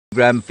The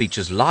program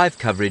features live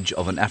coverage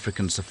of an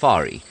African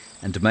safari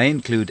and may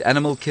include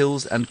animal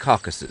kills and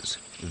carcasses.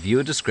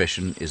 Viewer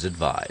discretion is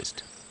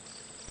advised.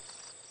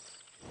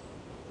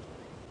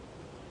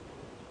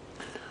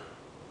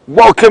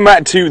 Welcome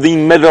to the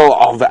middle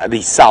of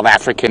the South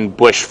African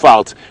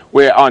bushveld.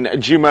 We're on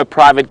Djuma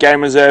Private Game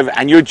Reserve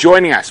and you're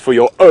joining us for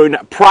your own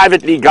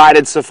privately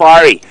guided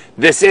safari.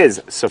 This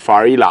is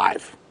Safari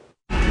Live.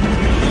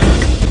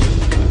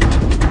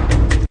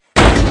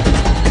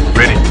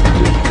 Ready.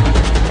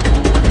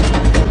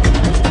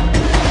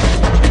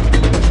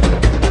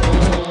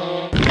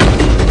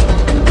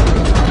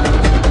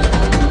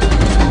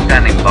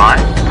 Standing by.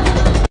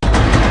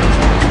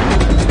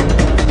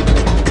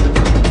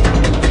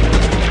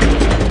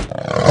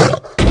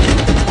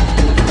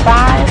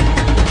 5,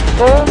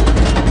 4,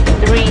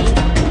 3,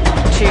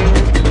 2,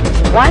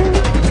 1.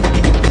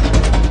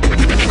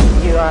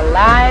 You are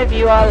live,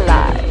 you are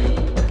live.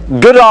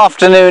 Good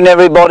afternoon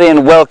everybody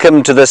and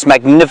welcome to this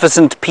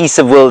magnificent piece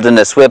of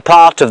wilderness. We're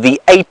part of the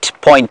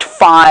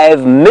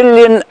 8.5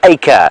 million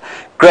acre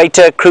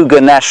Greater Kruger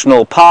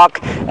National Park,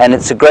 and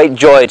it's a great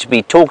joy to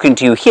be talking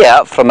to you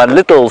here from a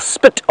little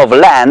spit of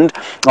land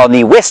on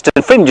the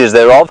western fringes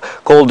thereof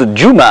called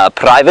Nkuhuma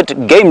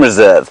Private Game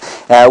Reserve.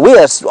 We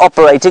are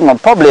operating on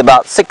probably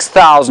about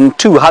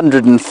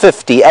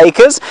 6,250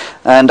 acres,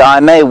 and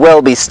I may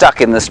well be stuck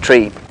in this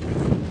tree.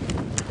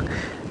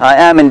 I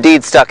am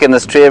indeed stuck in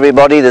this tree,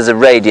 everybody. There's a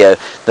radio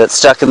that's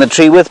stuck in the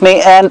tree with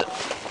me, and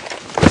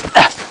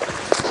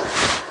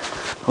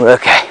we're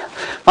okay.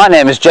 My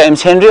name is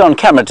James Henry. On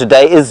camera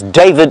today is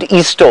David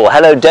Eastall.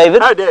 Hello,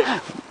 David. Hi, Dave.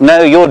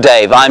 No, you're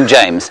Dave. I'm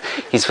James.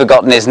 He's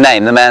forgotten his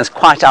name. The man's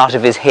quite out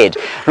of his head.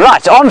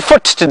 Right, on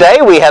foot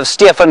today we have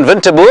Stefan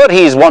Winterboer.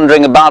 He's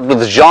wandering about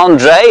with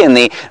Jean-Dre in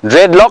the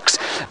dreadlocks.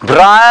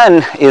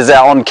 Brian is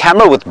on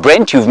camera with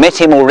Brent. You've met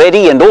him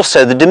already. And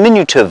also the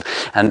diminutive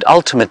and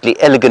ultimately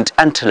elegant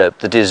antelope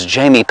that is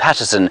Jamie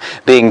Patterson,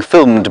 being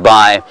filmed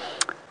by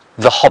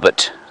The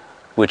Hobbit,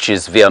 which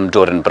is Willem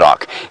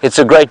Dorenbraak. It's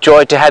a great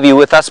joy to have you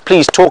with us.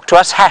 Please talk to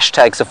us,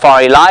 hashtag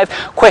Safari Live,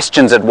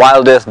 questions at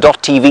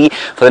WildEarthTV.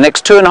 For the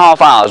next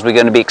 2.5 hours, we're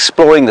going to be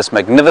exploring this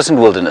magnificent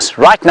wilderness.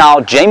 Right now,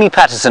 Jamie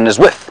Patterson is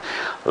with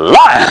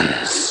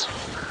lions.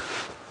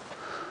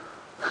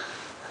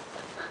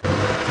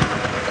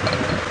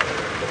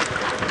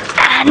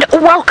 And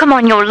welcome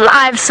on your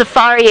live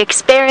safari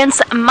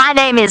experience. My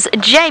name is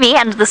Jamie,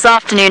 and this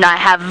afternoon I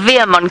have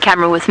Willem on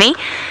camera with me.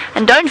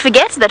 And don't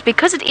forget that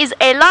because it is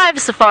a live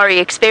safari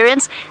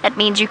experience, that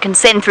means you can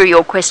send through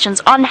your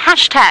questions on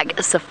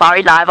hashtag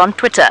Safari Live on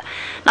Twitter.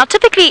 Now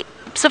typically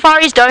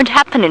safaris don't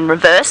happen in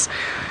reverse,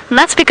 and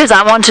that's because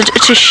I wanted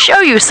to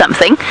show you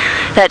something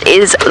that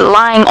is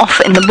lying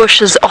off in the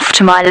bushes off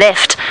to my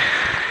left.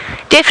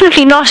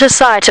 Definitely not a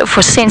sight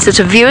for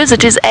sensitive viewers.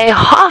 It is a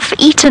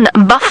half-eaten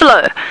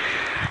buffalo.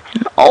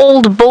 An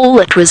old bull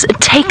that was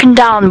taken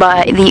down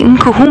by the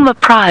Nkuhuma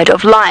Pride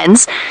of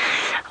lions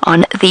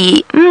on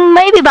the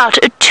maybe about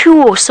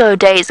 2 or so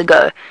days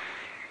ago.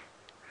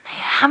 They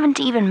haven't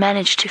even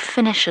managed to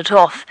finish it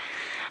off.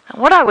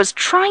 Now, what I was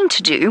trying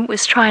to do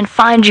was try and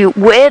find you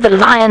where the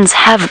lions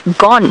have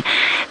gone.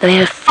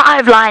 There are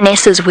 5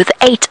 lionesses with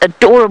 8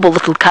 adorable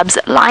little cubs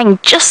lying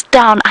just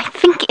down, I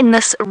think, in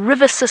this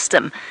river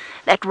system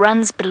that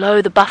runs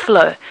below the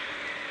buffalo.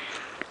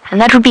 And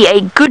that would be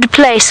a good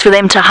place for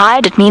them to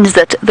hide. It means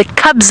that the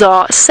cubs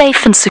are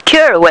safe and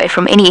secure away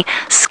from any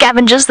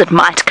scavengers that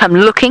might come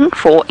looking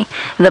for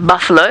the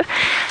buffalo.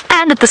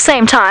 And at the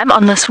same time,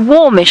 on this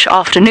warmish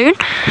afternoon,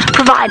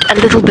 provide a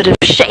little bit of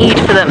shade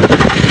for them.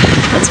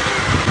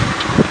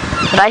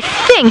 But I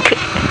think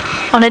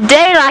on a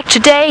day like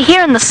today,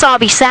 here in the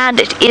Sabi Sand,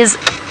 it is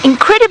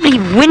incredibly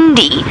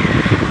windy.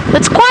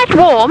 It's quite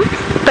warm,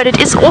 but it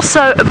is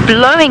also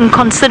blowing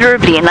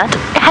considerably, and that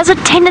has a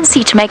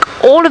tendency to make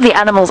all of the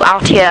animals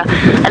out here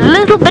a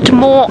little bit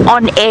more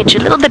on edge, a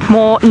little bit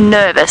more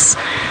nervous.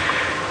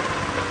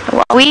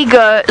 While we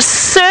go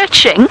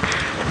searching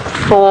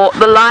for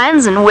the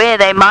lions and where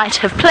they might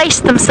have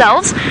placed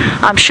themselves,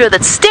 I'm sure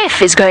that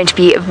Stef is going to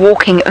be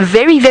walking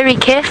very, very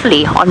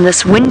carefully on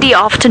this windy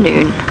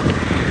afternoon.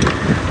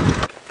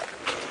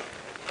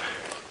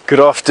 Good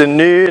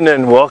afternoon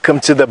and welcome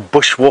to the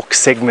bushwalk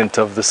segment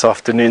of this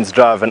afternoon's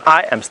drive, and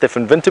I am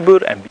Stefan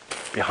Winterboer, and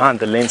behind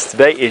the lens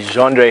today is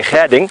Jean-Dre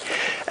Gerding,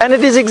 and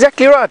it is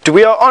exactly right.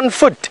 We are on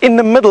foot in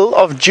the middle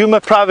of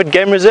Djuma Private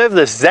Game Reserve,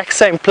 the exact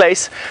same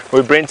place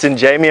where Brent and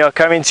Jamie are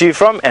coming to you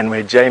from and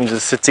where James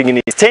is sitting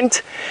in his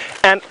tent.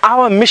 And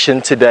our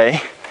mission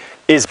today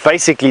is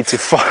basically to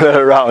follow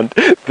around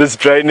this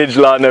drainage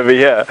line over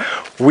here.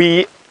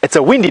 It's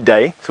a windy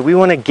day, so we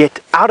want to get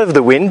out of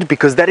the wind,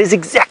 because that is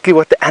exactly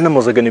what the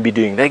animals are going to be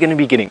doing. They're going to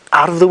be getting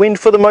out of the wind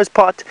for the most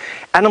part.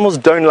 Animals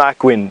don't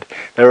like wind.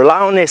 They rely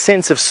on their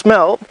sense of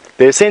smell,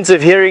 their sense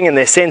of hearing, and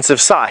their sense of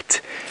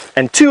sight.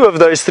 And 2 of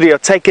those 3 are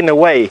taken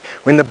away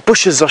when the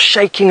bushes are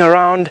shaking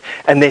around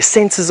and their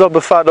senses are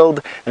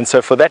befuddled. And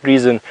so for that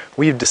reason,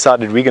 we've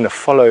decided we're going to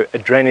follow a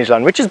drainage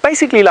line, which is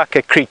basically like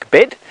a creek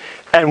bed.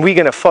 and we're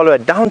going to follow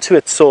it down to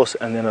its source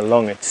and then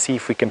along it, see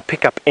if we can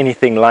pick up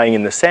anything lying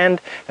in the sand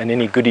and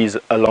any goodies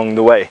along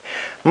the way.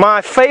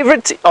 My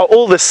favorite are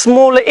all the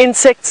smaller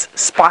insects,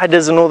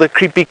 spiders and all the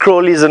creepy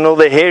crawlies and all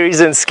the hairies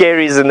and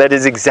scaries, and that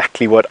is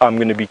exactly what I'm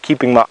going to be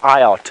keeping my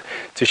eye out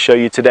to show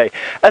you today.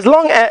 As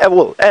well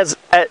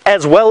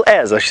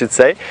as I should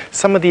say,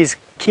 some of these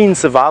keen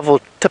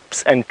survival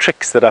tips and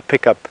tricks that I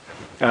pick up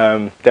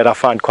that I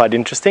find quite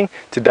interesting.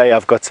 Today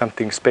I've got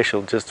something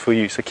special just for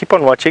you, so keep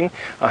on watching.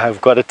 I have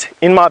got it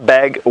in my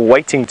bag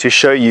waiting to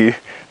show you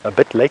a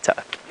bit later.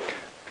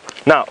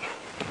 Now,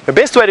 the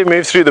best way to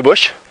move through the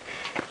bush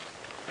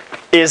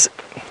is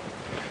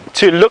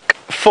to look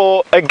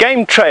for a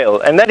game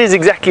trail, and that is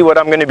exactly what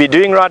I'm going to be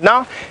doing right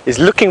now, is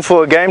looking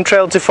for a game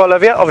trail to follow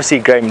here. Obviously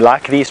game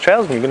like these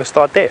trails, and we're going to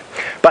start there.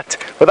 But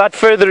without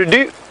further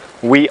ado,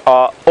 we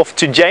are off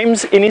to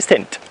James in his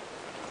tent.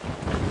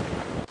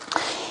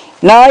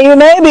 Now you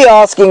may be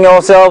asking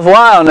yourself,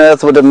 why on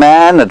earth would a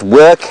man at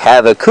work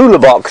have a cooler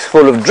box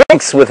full of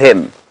drinks with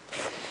him?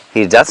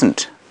 He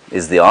doesn't,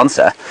 is the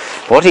answer.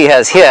 What he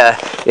has here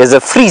is a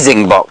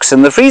freezing box,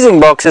 and the freezing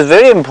box is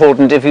very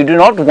important if you do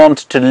not want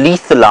to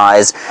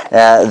lethalize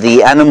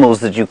the animals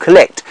that you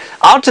collect.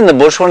 Out in the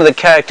bush, one of the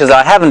characters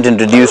I haven't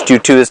introduced you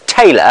to is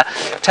Taylor.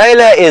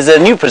 Taylor is a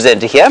new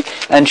presenter here,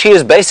 and she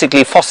is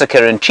basically foster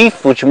care in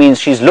chief, which means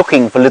she's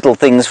looking for little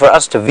things for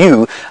us to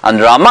view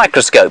under our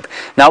microscope.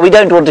 Now, we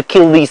don't want to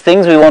kill these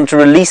things, we want to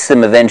release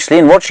them eventually,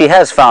 and what she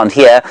has found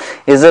here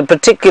is a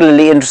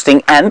particularly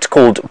interesting ant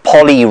called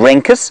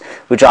Polyrhynchus,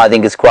 which I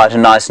think is quite a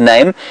nice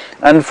name.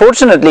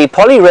 Unfortunately,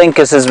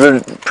 Polyrhynchus has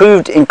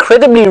proved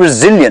incredibly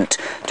resilient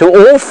to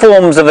all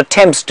forms of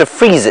attempts to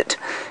freeze it.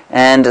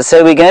 And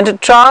so we're going to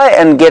try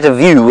and get a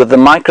view with the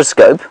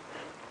microscope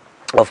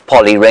of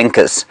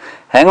Polyrhynchus.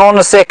 Hang on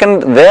a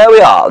second, there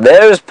we are.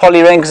 There is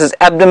Polyrhynchus'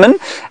 abdomen,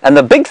 and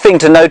the big thing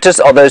to notice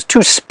are those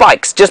two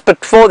spikes just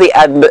before the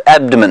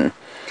abdomen.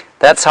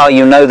 That's how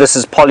you know this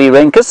is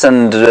Polyrhynchus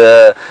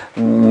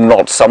and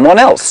not someone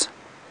else.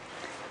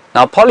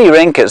 Now,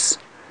 Polyrhynchus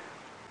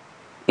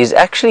is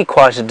actually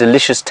quite a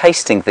delicious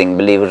tasting thing,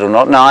 believe it or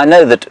not. Now, I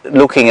know that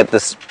looking at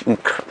this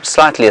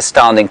slightly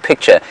astounding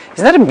picture,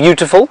 isn't that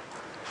beautiful?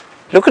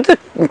 Look at the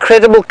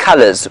incredible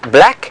colors,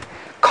 black,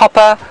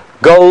 copper,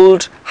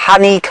 gold,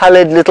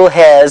 honey-colored little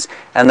hairs,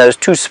 and those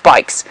two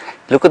spikes.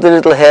 Look at the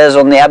little hairs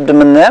on the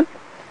abdomen there.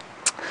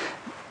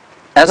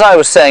 As I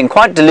was saying,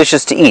 quite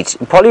delicious to eat.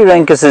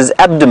 Polyrhynchus'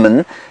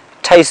 abdomen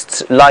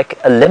tastes like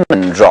a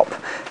lemon drop.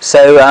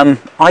 So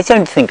I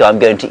don't think I'm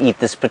going to eat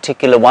this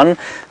particular one,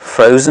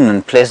 frozen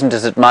and pleasant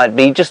as it might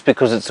be, just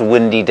because it's a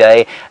windy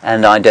day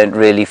and I don't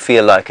really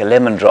feel like a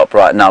lemon drop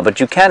right now. But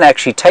you can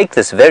actually take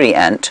this very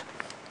ant.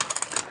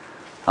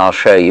 I'll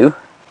show you.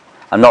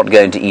 I'm not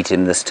going to eat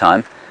him this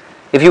time.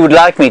 If you would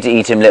like me to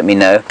eat him, let me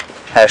know.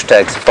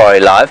 Hashtag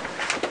Safari Live.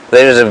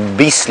 There is a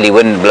beastly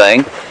wind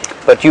blowing,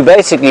 but you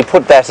basically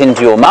put that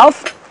into your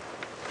mouth.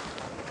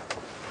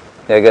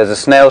 There goes a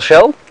snail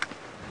shell,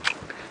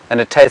 and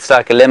it tastes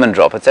like a lemon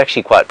drop. It's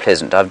actually quite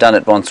pleasant. I've done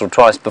it once or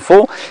twice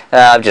before.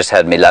 I've just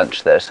had me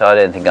lunch though, so I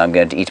don't think I'm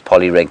going to eat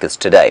Polyrhynchus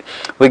today.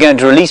 We're going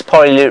to release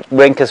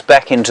Polyrhynchus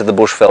back into the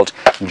bushveld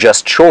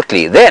just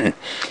shortly. Then,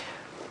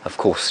 of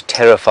course,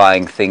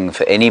 terrifying thing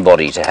for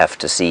anybody to have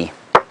to see,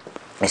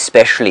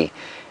 especially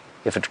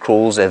if it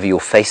crawls over your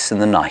face in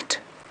the night.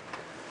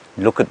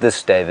 Look at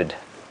this, David.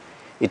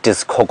 It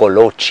is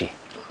Kogolochi.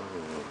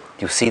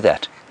 You see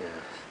that? Yeah.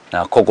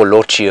 Now,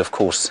 Kogolochi, of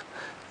course,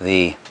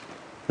 the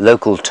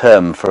local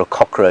term for a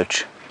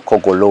cockroach,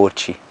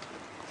 Kogolochi,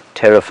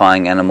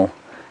 terrifying animal.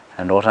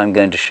 And what I'm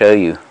going to show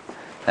you,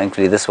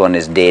 thankfully this one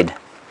is dead,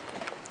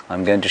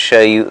 I'm going to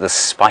show you the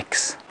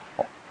spikes.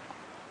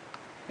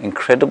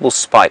 Incredible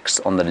spikes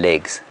on the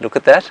legs. Look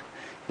at that.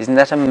 Isn't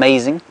that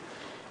amazing?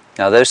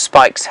 Now those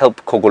spikes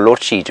help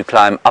Kogolochi to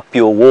climb up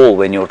your wall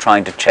when you're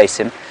trying to chase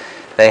him.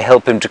 They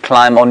help him to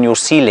climb on your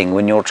ceiling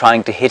when you're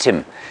trying to hit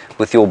him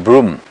with your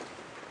broom.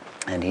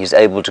 And he's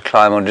able to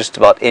climb on just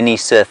about any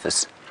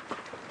surface.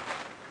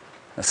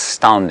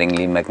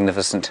 Astoundingly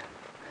magnificent.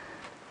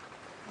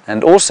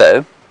 And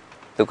also,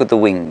 look at the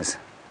wings.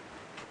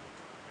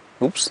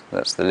 Oops,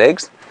 that's the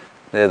legs.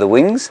 They're the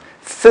wings,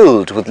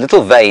 filled with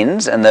little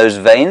veins, and those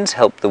veins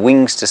help the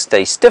wings to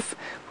stay stiff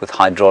with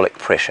hydraulic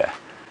pressure.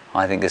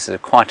 I think this is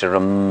quite a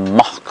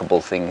remarkable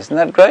thing. Isn't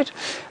that great?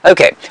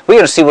 Okay, we're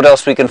going to see what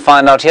else we can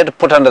find out here to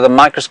put under the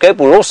microscope.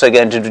 We're also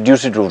going to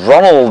introduce you to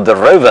Ronald the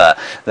Rover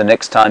the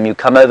next time you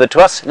come over to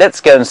us.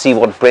 Let's go and see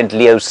what Brent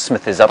Leo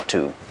Smith is up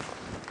to.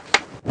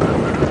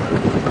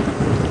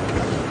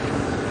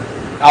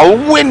 Our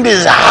wind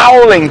is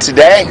howling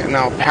today.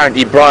 Now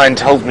apparently Brian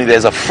told me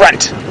there's a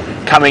front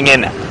coming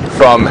in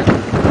from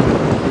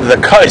the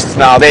coast.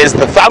 Now there's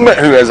the thumb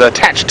who is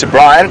attached to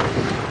Brian,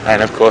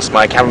 and of course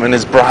my cameraman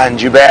is Brian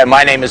Joubert.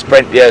 My name is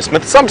Brent Leo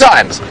Smith.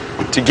 Sometimes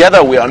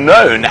together we are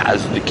known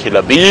as the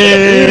Killer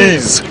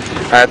Bees.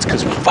 That's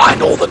because we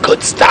find all the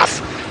good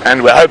stuff,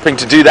 and we're hoping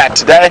to do that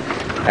today.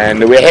 And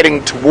we're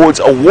heading towards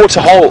a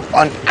waterhole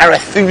on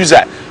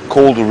Arathusa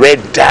called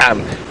Red Dam,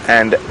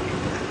 and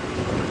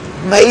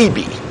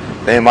maybe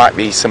there might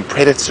be some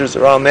predators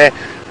around there,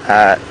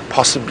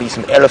 possibly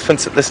some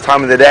elephants at this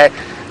time of the day,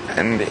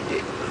 and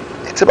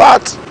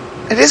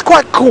it is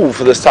quite cool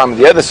for this time of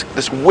the year.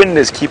 This wind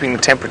is keeping the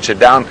temperature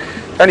down,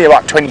 only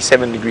about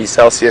 27 degrees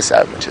Celsius,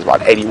 which is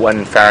about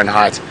 81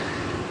 Fahrenheit,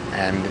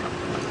 and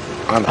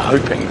I'm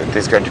hoping that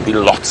there's going to be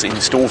lots in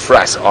store for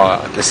us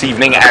this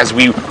evening as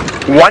we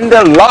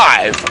wander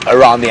live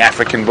around the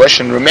African bush.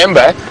 And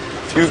remember,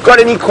 if you've got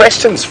any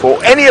questions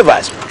for any of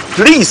us,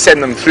 please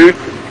send them through,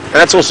 and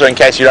that's also in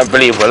case you don't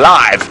believe we're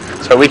live,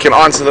 so we can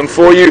answer them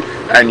for you,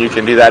 and you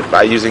can do that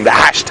by using the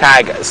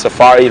hashtag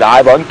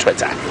SafariLive on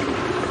Twitter.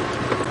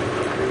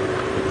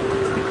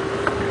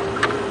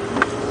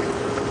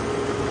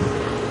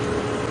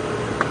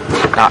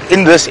 Now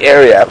in this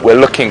area we're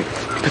looking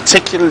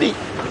particularly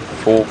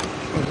for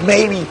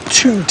maybe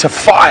 2 to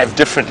 5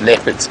 different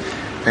leopards.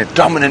 The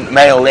dominant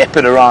male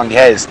leopard around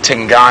here is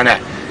Tingana,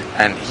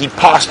 and he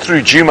passed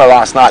through Djuma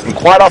last night, and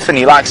quite often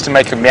he likes to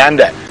make a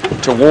meander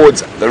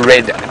towards the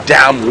Red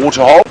Dam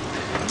waterhole,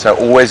 so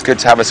always good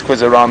to have a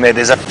squiz around there.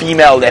 There's a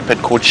female leopard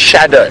called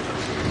Shadow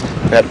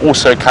that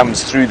also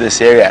comes through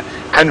this area,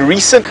 and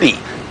recently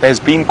there's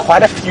been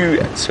quite a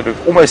few sort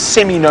of almost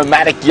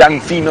semi-nomadic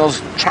young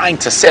females trying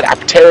to set up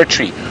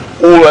territory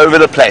all over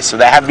the place, so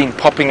they have been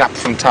popping up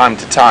from time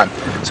to time,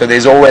 so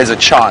there's always a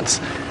chance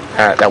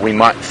that we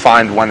might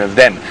find one of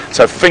them.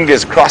 So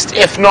fingers crossed.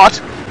 If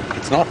not,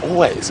 it's not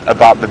always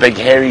about the big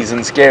hairies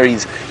and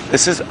scaries.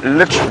 This is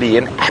literally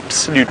an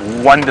absolute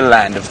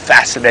wonderland of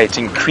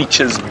fascinating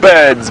creatures,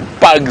 birds,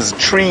 bugs,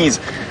 trees,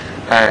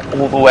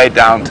 all the way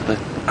down to the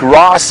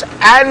grass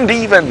and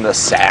even the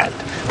sand.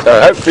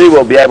 So hopefully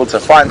we'll be able to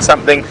find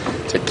something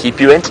to keep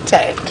you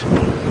entertained.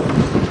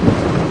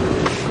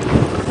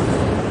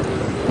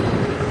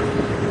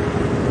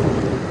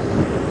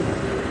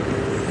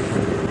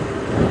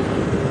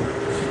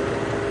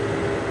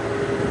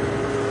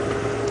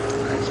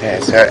 Okay,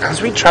 so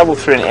as we travel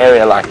through an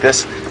area like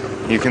this,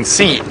 you can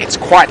see it's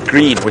quite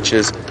green, which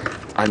is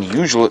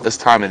unusual at this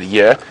time of the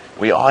year.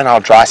 We are in our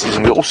dry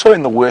season. We're also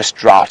in the worst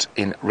drought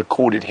in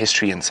recorded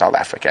history in South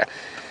Africa.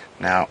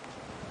 Now,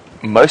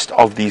 most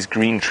of these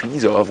green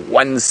trees are of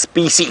one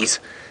species,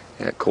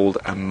 called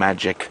a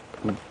magic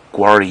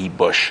guarri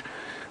bush.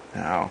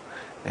 Now,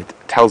 it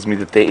tells me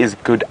that there is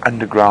good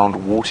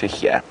underground water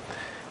here,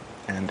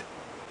 and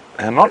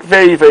they're not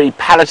very, very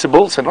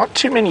palatable, so not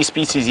too many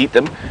species eat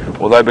them,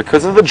 although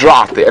because of the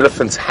drought, the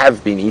elephants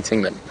have been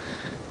eating them.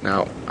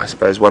 Now, I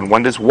suppose one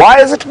wonders, why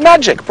is it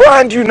magic?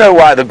 Brian, do you know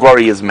why the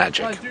guarri is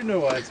magic? I do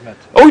know why it's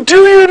magic. Oh, do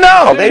you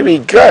now? There we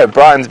go.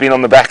 Brian's been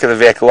on the back of the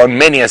vehicle on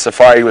many a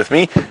safari with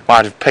me.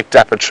 Might have picked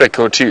up a trick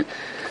or two.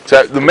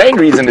 So the main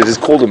reason it is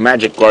called a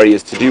magic guarri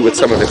is to do with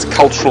some of its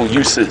cultural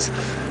uses.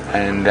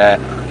 And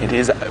it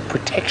is a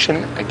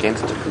protection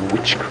against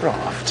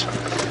witchcraft.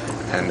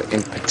 And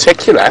in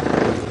particular,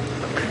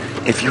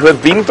 if you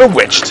have been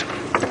bewitched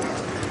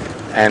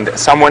and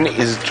someone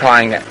is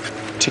trying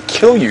to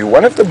kill you,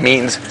 one of the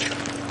means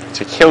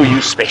to kill you,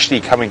 especially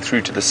coming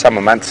through to the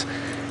summer months,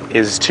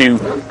 is to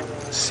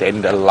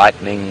send a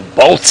lightning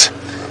bolt.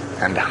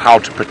 And how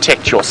to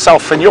protect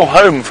yourself and your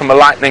home from a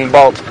lightning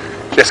bolt,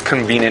 just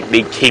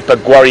conveniently keep a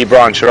guarri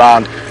branch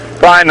around.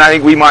 Brian, I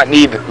think we might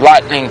need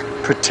lightning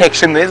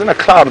protection. There isn't a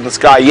cloud in the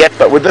sky yet,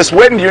 but with this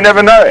wind you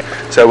never know,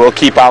 so we'll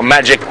keep our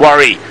magic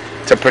guarri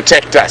to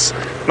protect us,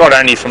 not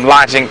only from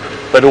lightning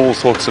but all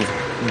sorts of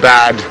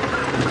bad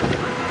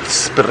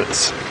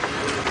spirits.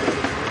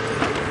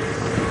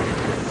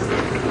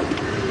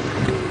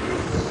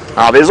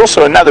 Now, there's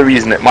also another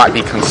reason it might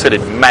be considered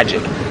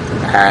magic.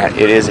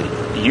 It is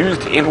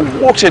used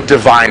in water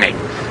divining.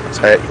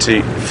 So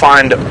to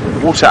find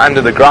water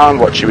under the ground,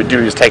 what you would do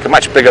is take a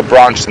much bigger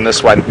branch than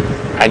this one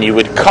and you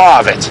would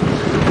carve it.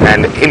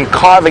 And in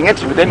carving it,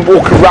 you would then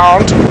walk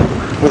around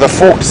with a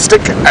forked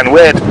stick, and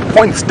where it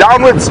points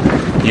downwards,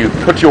 you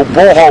put your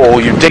borehole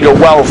or you dig a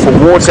well for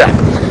water.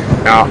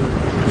 Now,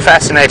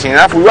 fascinating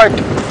enough, we won't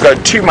go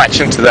too much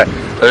into the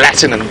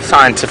Latin and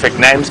scientific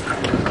names,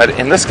 but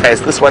in this case,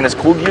 this one is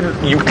called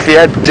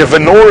Euclea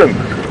divinorum.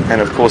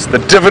 And of course, the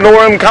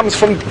divinorum comes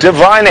from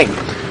divining.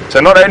 So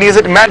not only is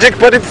it magic,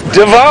 but it's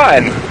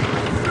divine.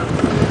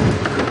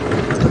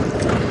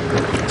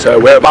 So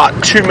we're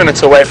about 2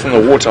 minutes away from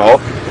the waterhole.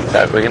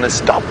 So we're going to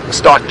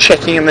start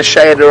checking in the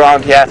shade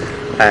around here,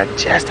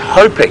 just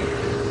hoping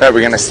that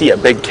we're going to see a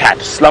big cat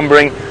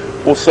slumbering.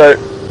 Also,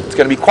 it's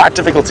going to be quite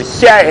difficult to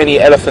hear any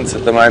elephants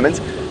at the moment,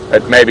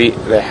 but maybe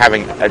they're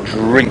having a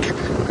drink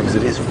because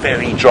it is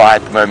very dry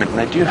at the moment, and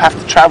they do have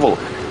to travel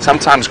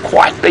sometimes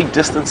quite big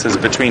distances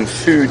between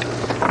food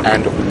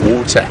and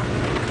water.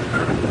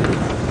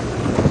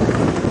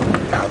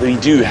 Now, we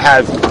do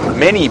have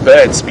many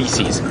bird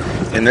species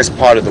in this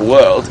part of the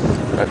world,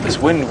 but this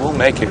wind will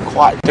make it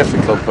quite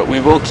difficult, but we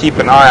will keep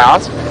an eye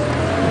out.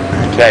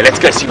 Okay, let's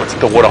go see what's at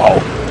the waterhole.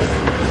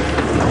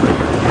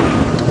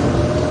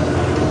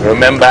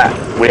 Remember,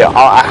 we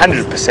are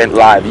 100%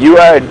 live. You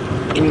are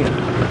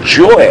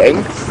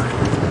enjoying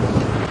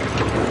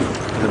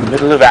the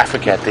middle of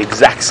Africa at the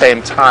exact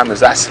same time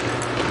as us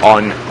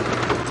on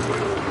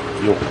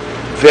your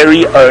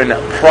very own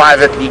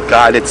privately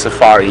guided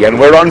safari, and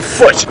we're on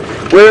foot.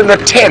 We're in the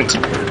tent.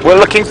 We're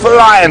looking for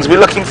lions, we're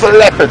looking for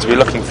leopards, we're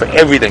looking for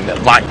everything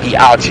that might be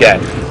out here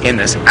in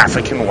this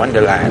African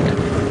wonderland.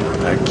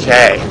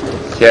 Okay,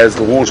 here's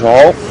the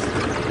waterhole.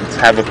 Let's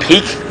have a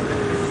peek.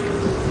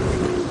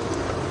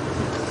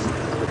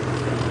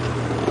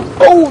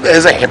 Oh,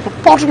 there's a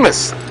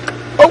hippopotamus.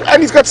 Oh,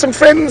 and he's got some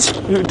friends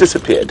who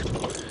disappeared.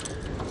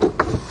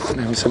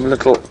 Maybe some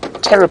little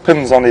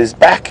terrapins on his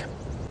back.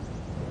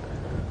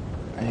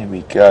 There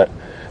we go.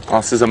 Oh,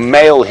 this is a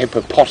male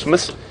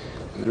hippopotamus.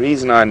 And the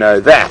reason I know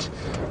that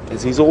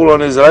is he's all on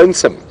his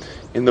lonesome.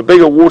 In the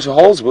bigger water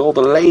holes where all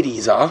the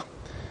ladies are,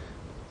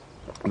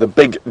 the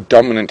big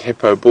dominant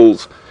hippo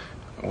bulls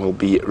will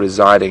be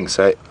residing.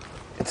 So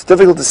it's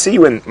difficult to see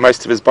when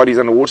most of his body's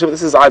underwater, but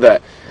this is either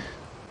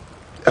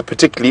a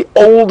particularly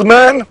old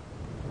man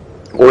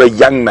or a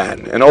young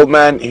man. An old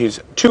man who's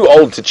too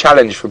old to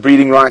challenge for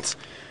breeding rights,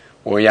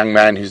 or a young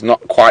man who's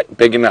not quite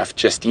big enough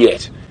just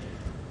yet.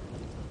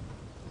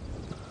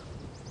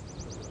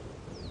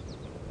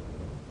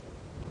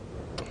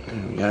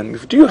 And we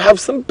do have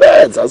some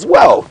birds as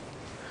well.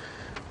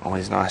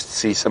 Always nice to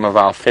see some of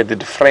our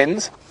feathered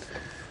friends.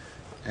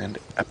 And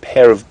a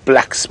pair of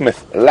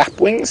blacksmith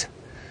lapwings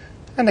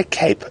and a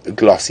Cape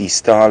Glossy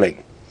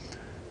Starling.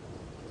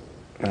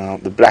 Now,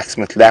 the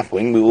blacksmith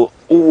lapwing we will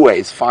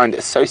always find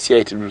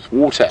associated with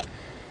water.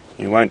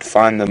 You won't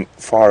find them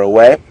far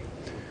away.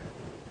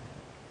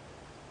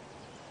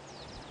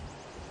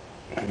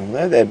 And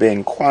although they're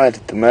being quiet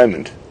at the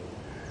moment,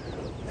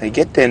 they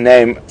get their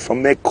name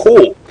from their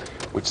call,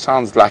 which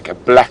sounds like a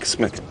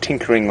blacksmith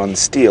tinkering on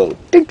steel.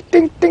 Dink,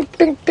 dink, dink,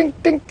 dink,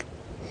 dink, dink.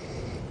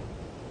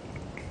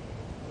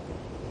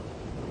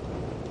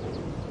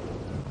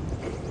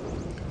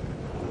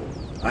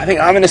 I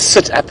think I'm going to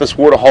sit at this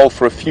waterhole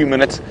for a few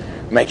minutes,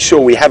 make sure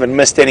we haven't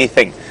missed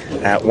anything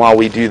while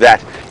we do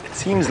that. It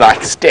seems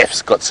like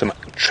Stef's got some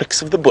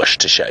tricks of the bush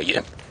to show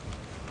you.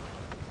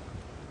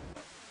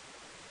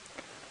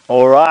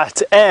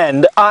 Alright,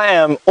 and I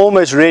am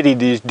almost ready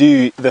to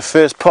do the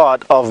first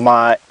part of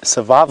my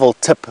survival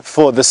tip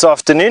for this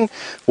afternoon.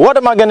 What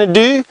am I going to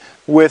do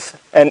with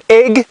an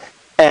egg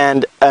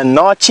and a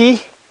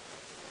nachi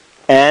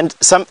and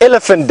some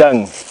elephant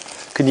dung?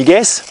 Can you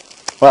guess?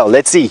 Well,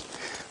 let's see.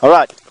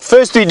 Alright,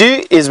 first we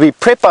do is we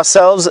prep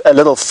ourselves a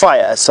little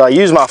fire. So I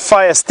use my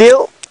fire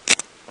steel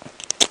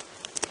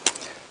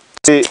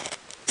to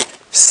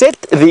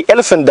set the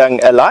elephant dung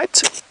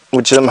alight,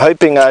 which I'm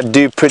hoping I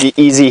do pretty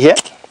easy here.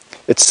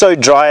 It's so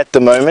dry at the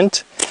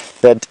moment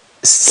that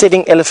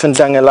setting elephant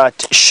dung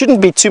alight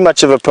shouldn't be too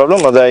much of a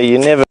problem, although you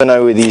never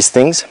know with these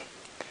things.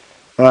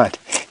 Right,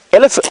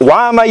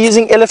 why am I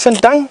using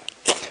elephant dung?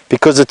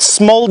 Because it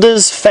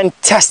smolders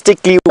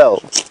fantastically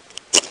well.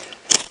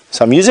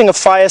 So I'm using a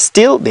fire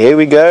steel. There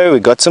we go, we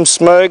got some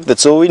smoke,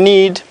 that's all we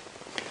need.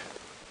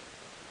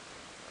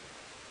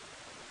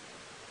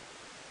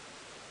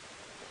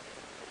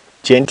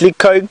 Gently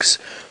coax.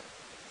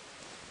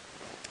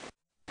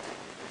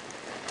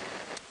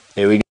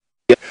 There we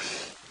go.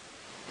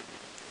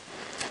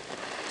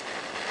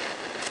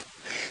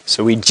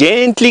 So we're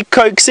gently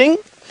coaxing.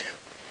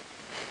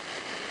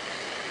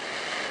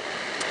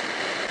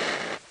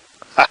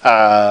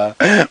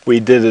 We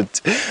did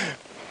it.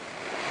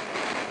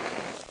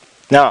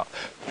 Now,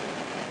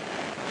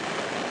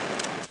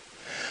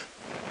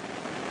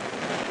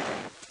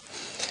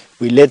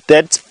 we let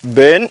that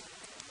burn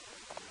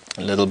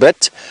a little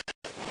bit.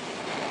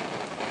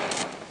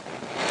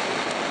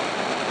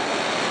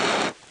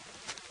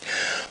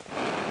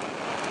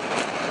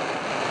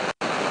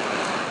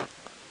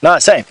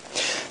 Nice, eh?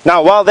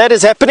 Now, while that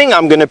is happening,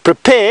 I'm going to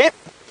prepare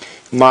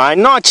my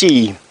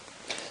nachi.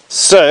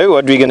 So,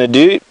 what we're going to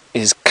do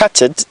is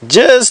cut it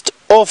just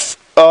off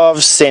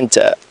of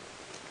center.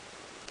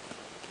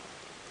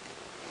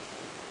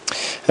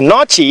 A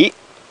nachi,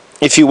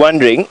 if you're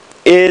wondering,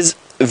 is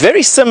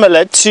very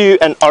similar to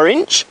an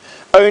orange,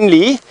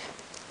 only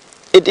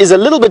it is a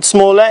little bit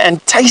smaller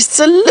and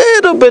tastes a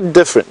little bit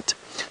different.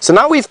 So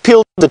now we've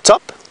peeled the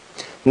top.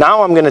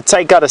 Now I'm going to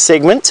take out a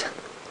segment,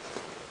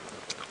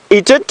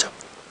 eat it,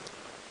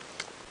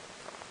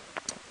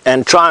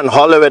 and try and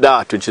hollow it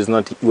out, which is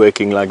not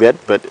working like that,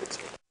 but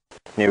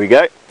there we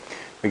go.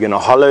 We're going to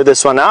hollow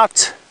this one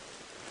out.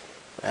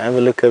 Have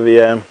a look over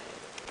here.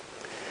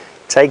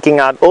 Taking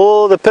out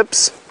all the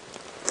pips.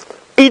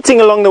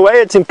 Eating along the way,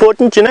 it's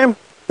important, you know.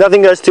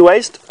 Nothing goes to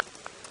waste.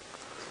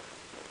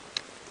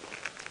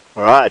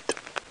 Alright.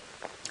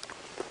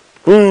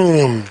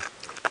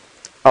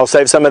 I'll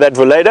save some of that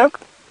for later.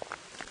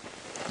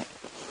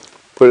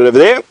 Put it over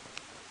there.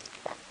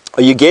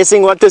 Are you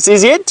guessing what this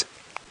is yet?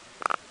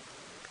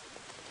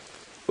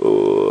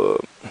 Oh.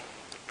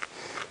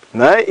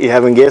 No, you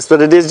haven't guessed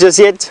what it is just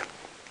yet.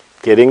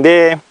 Getting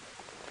there.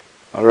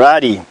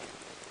 Alrighty.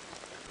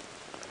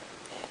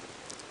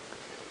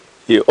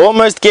 You're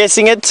almost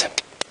guessing it.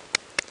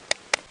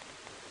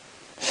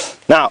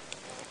 Now,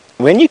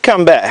 when you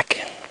come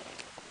back,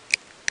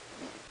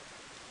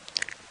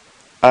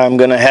 I'm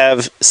going to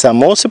have some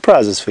more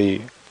surprises for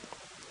you.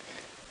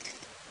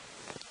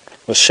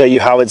 We'll show you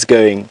how it's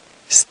going.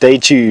 Stay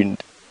tuned.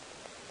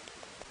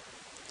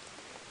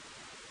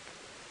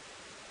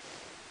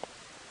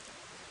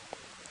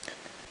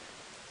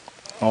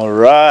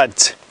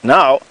 Alright,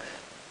 now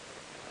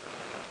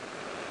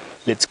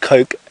let's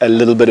coke a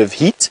little bit of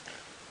heat.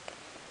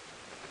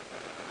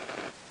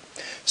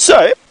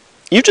 So,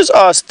 you just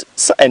asked,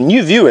 a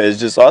new viewer has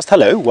just asked,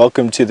 hello,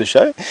 welcome to the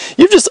show.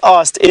 You've just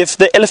asked if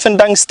the elephant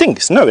dung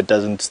stinks. No, it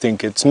doesn't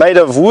stink. It's made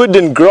of wood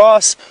and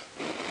grass.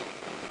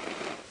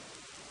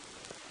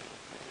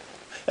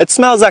 It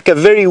smells like a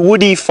very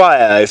woody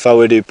fire, if I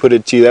were to put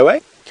it to you that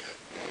way.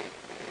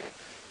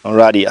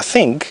 Alrighty, I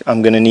think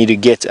I'm going to need to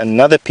get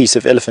another piece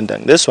of elephant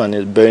dung. This one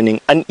is burning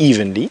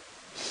unevenly.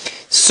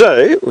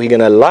 So, we're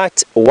going to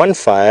light one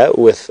fire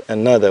with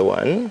another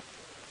one.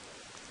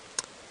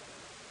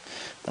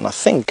 And I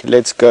think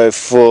let's go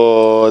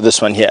for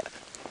this one here.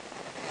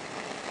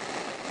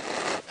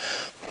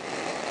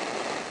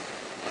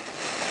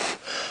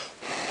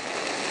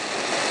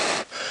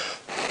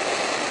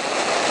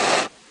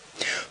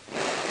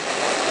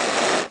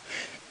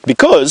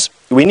 Because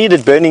we need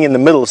it burning in the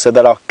middle so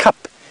that our cup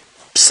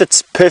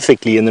sits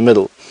perfectly in the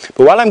middle.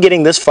 But while I'm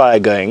getting this fire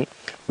going,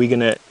 we're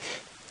going to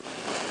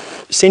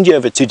send you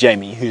over to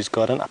Jamie, who's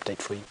got an update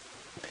for you.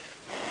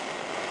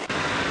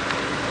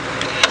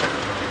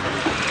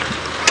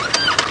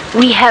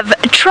 We have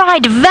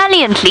tried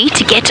valiantly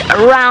to get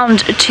around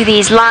to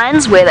these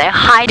lions where they're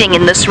hiding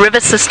in this river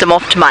system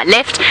off to my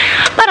left,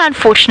 but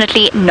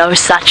unfortunately no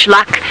such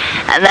luck.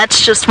 And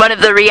that's just one of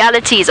the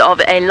realities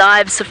of a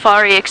live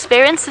safari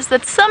experience, is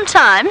that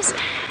sometimes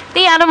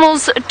the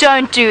animals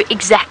don't do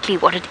exactly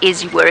what it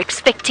is you were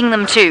expecting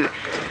them to.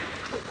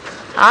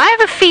 I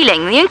have a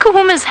feeling the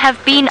Nkuhumas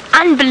have been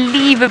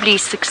unbelievably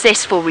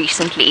successful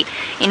recently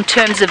in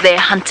terms of their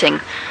hunting.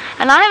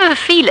 And I have a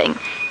feeling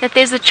that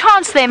there's a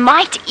chance they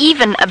might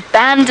even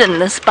abandon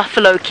this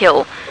buffalo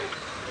kill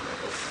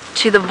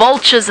to the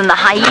vultures and the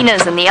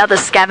hyenas and the other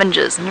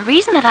scavengers. And the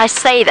reason that I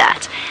say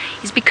that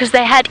is because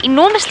they had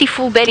enormously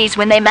full bellies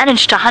when they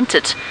managed to hunt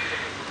it,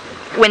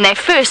 when they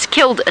first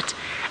killed it.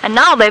 And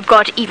now they've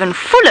got even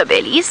fuller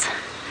bellies.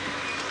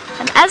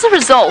 And as a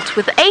result,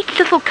 with 8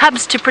 little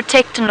cubs to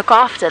protect and look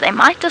after, they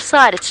might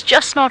decide it's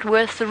just not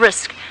worth the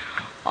risk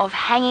of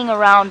hanging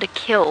around a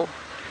kill.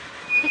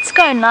 Let's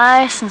go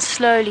nice and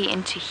slowly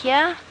into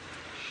here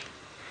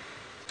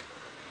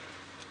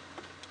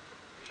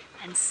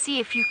and see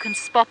if you can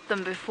spot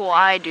them before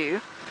I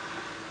do.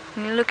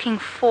 You're looking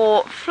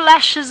for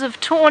flashes of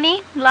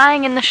tawny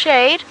lying in the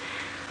shade,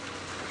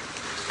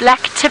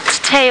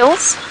 black-tipped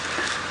tails,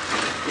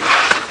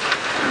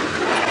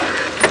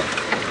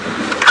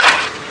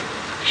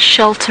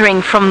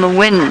 sheltering from the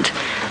wind.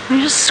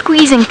 I'm just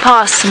squeezing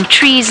past some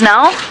trees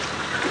now.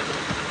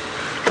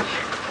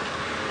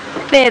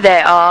 There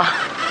they are.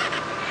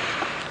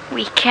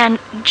 We can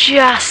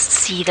just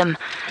see them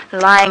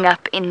lying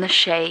up in the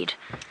shade.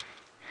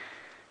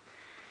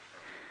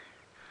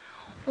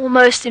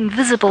 Almost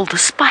invisible,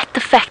 despite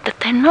the fact that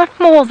they're not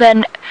more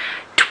than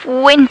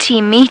 20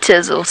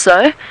 meters or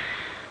so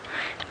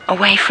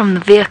away from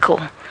the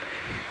vehicle.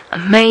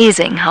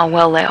 Amazing how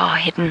well they are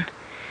hidden.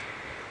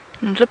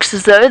 It looks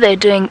as though they're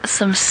doing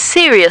some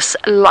serious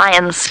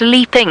lion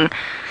sleeping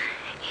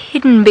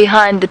hidden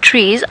behind the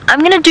trees. I'm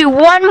going to do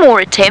one more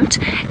attempt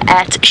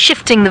at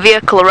shifting the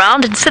vehicle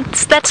around, and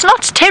since that's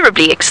not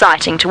terribly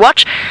exciting to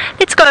watch,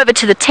 let's go over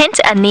to the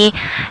tent and the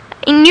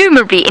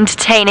innumerably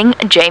entertaining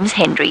James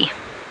Henry.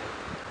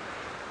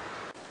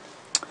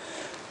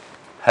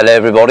 Hello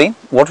everybody.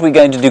 What we're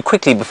going to do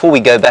quickly before we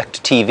go back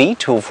to TV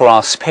for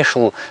our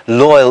special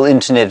loyal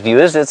internet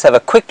viewers, let's have a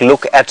quick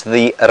look at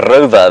the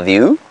rover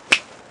view.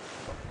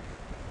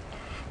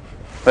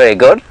 Very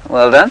good,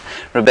 well done.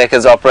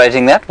 Rebecca's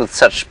operating that with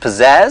such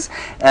pizzazz.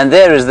 And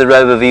there is the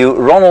rover view.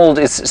 Ronald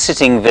is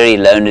sitting very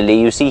lonely.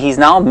 You see, he's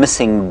now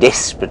missing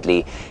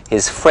desperately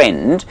his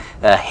friend,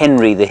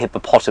 Henry the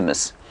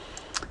hippopotamus.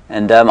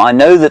 And I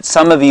know that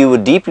some of you were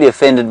deeply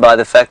offended by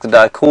the fact that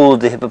I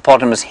called the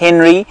hippopotamus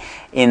Henry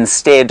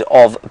instead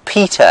of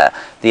Peter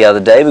the other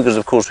day, because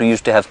of course we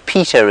used to have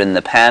Peter in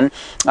the pan.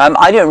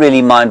 I don't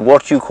really mind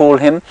what you call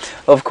him,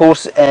 of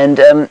course, and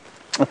the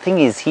thing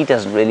is, he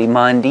doesn't really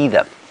mind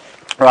either.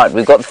 Right,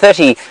 we've got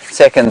 30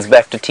 seconds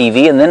back to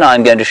TV, and then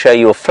I'm going to show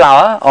you a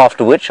flower,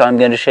 after which I'm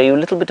going to show you a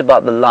little bit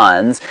about the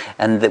lions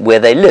and where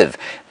they live.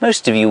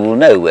 Most of you will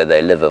know where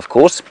they live, of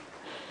course.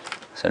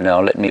 So now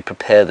let me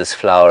prepare this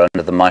flower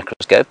under the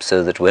microscope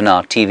so that when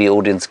our TV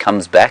audience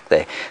comes back,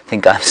 they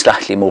think I'm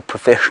slightly more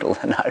professional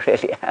than I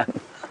really am.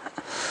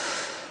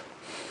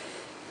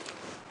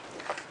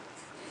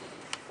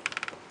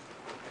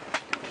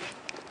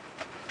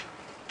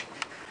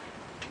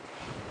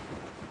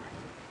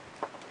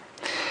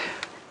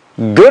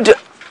 Good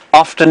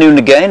afternoon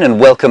again and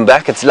welcome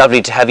back. It's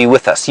lovely to have you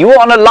with us. You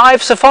are on a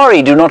live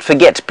safari. Do not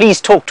forget,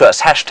 please talk to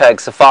us.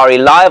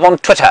 #SafariLive on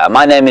Twitter.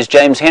 My name is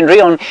James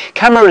Henry. On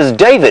camera is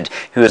David,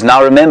 who has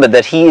now remembered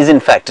that he is in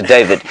fact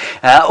David.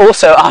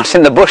 Also out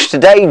in the bush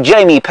today,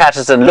 Jamie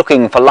Patterson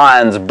looking for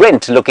lions,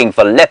 Brent looking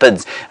for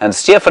leopards, and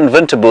Stef and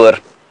Winterboer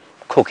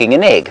cooking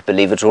an egg,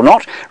 believe it or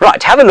not.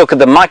 Right, have a look at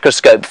the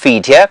microscope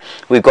feed here.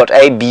 We've got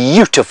a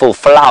beautiful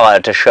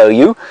flower to show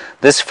you.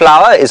 This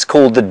flower is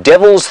called the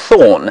Devil's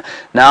Thorn.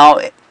 Now,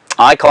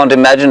 I can't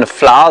imagine a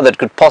flower that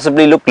could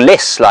possibly look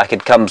less like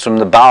it comes from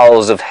the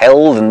bowels of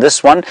hell than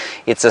this one.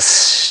 It's a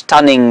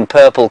stunning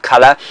purple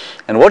color,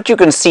 and what you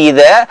can see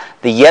there,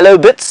 the yellow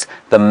bits,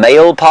 the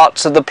male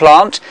parts of the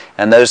plant,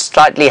 and those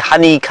slightly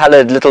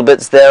honey-colored little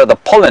bits there are the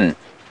pollen.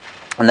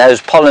 And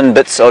those pollen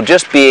bits are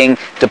just being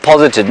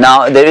deposited.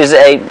 Now, there is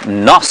a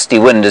nasty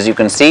wind, as you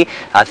can see.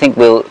 I think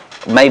we'll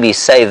maybe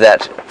save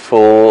that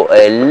for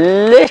a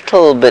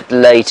little bit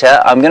later.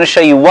 I'm going to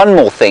show you one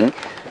more thing.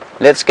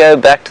 Let's go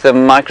back to the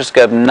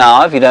microscope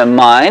now, if you don't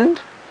mind.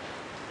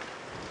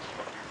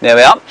 There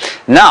we are.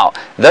 Now,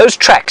 those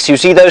tracks, you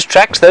see those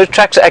tracks? Those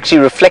tracks are actually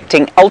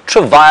reflecting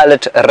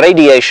ultraviolet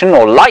radiation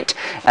or light,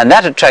 and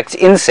that attracts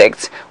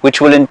insects,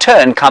 which will in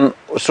turn come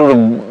sort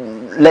of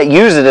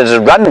use it as a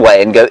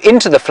runway and go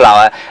into the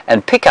flower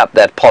and pick up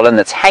that pollen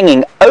that's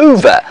hanging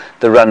over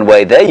the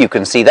runway there. You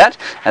can see that,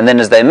 and then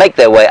as they make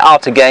their way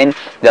out again,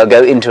 they'll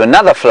go into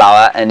another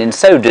flower and in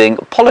so doing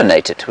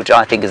pollinate it, which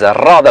I think is a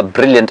rather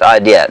brilliant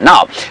idea.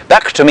 Now,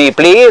 back to me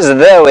please.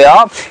 There we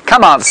are.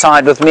 Come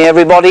outside with me,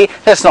 everybody.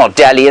 Let's not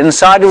dally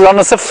inside. We're on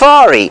a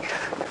safari.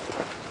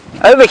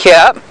 Over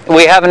here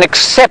we have an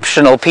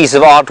exceptional piece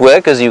of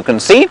artwork, as you can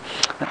see.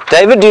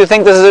 David, do you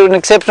think this is an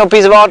exceptional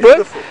piece of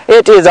artwork?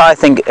 It is, I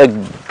think,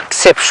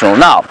 exceptional.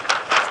 Now,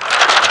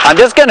 I'm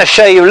just going to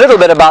show you a little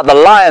bit about the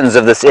lions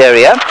of this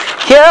area.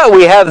 Here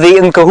we have the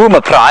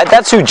Nkuhuma Pride.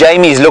 That's who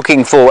Jamie's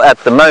looking for at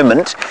the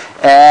moment.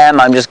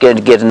 I'm just going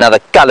to get another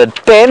coloured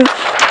pen,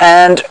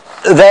 and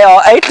they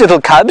are 8 little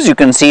cubs, you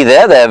can see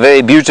there. They're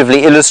very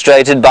beautifully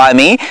illustrated by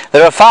me.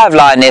 There are 5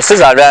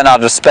 lionesses. I ran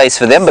out of space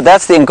for them, but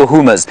that's the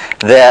Nkuhumas.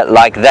 They're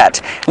like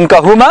that.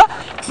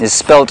 Nkuhuma is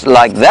spelt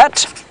like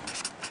that.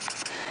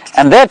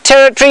 And their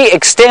territory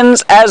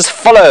extends as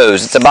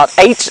follows. It's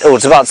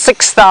about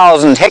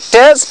 6,000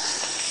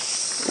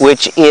 hectares,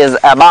 which is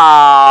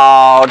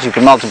about, you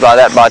can multiply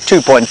that by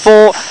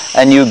 2.4,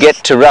 and you get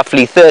to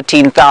roughly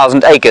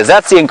 13,000 acres.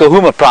 That's the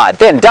Nkuhuma Pride.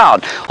 Then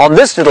down on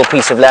this little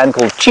piece of land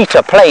called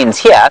Cheetah Plains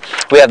here,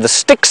 we have the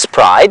Styx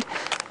Pride,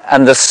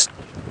 and the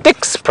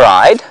Styx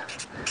Pride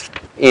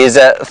is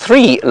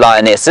 3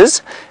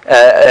 lionesses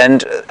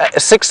and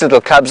 6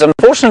 little cubs.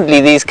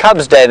 Unfortunately, these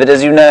cubs, David,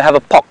 as you know, have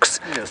a pox.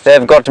 Yes.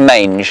 They've got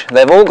mange.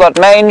 They've all got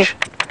mange.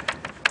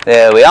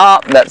 There we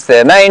are, that's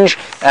their mange,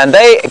 and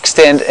they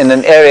extend in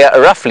an area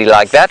roughly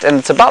like that, and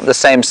it's about the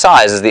same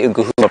size as the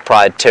Nkuhuma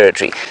Pride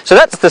territory. So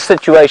that's the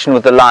situation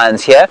with the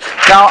lions here.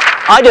 Now,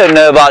 I don't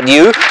know about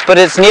you, but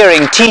it's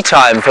nearing tea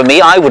time for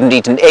me. I wouldn't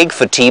eat an egg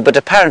for tea, but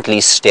apparently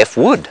Stef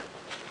would.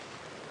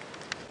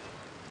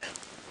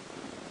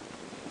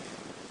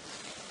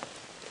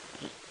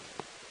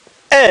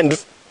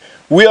 And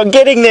we are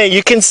getting there.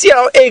 You can see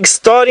our eggs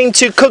starting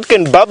to cook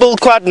and bubble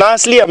quite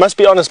nicely. I must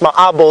be honest, my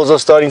eyeballs are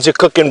starting to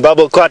cook and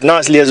bubble quite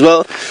nicely as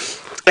well.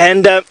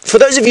 And for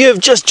those of you who have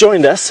just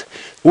joined us,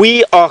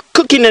 we are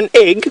cooking an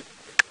egg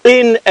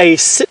in a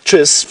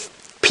citrus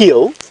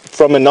peel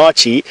from a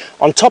nachi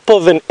on top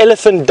of an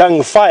elephant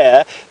dung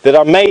fire that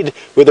I made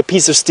with a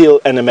piece of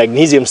steel and a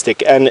magnesium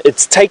stick, and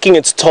it's taking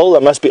its toll. I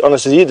must be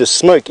honest with you, the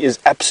smoke is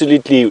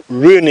absolutely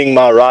ruining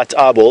my right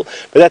eyeball,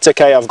 but that's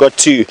okay. I've got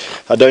 2.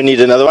 I don't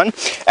need another one.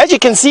 As you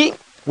can see,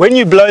 when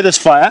you blow this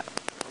fire,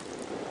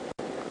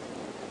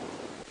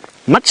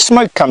 much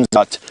smoke comes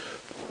out,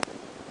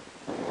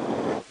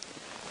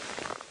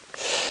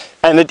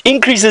 and it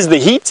increases the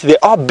heat.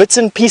 There are bits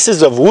and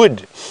pieces of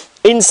wood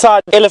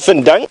inside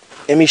elephant dung.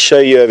 Let me show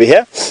you over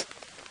here.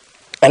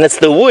 And it's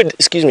the wood,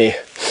 excuse me,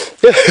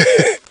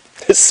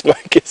 the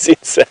smoke is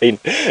insane.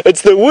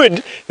 It's the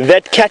wood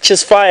that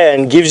catches fire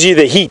and gives you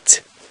the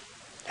heat.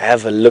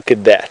 Have a look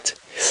at that.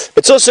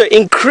 It's also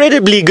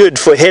incredibly good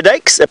for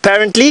headaches.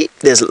 Apparently,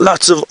 there's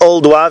lots of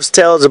old wives'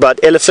 tales about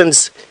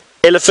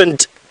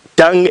elephant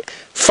dung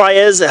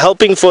fires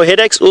helping for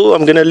headaches. Oh,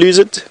 I'm going to lose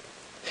it.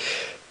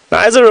 Now,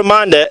 as a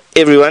reminder,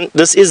 everyone,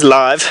 this is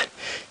live.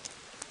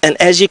 And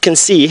as you can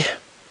see,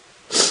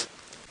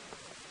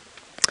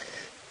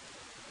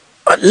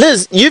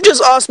 Liz, you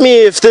just asked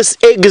me if this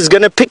egg is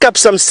going to pick up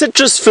some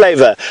citrus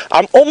flavor.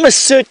 I'm almost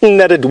certain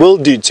that it will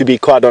do, to be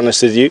quite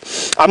honest with you.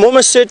 I'm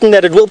almost certain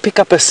that it will pick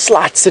up a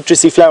slight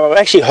citrusy flavor. I'm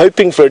actually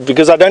hoping for it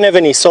because I don't have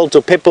any salt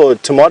or pepper or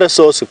tomato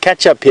sauce or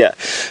ketchup here.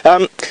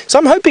 So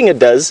I'm hoping it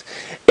does.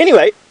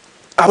 Anyway,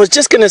 I was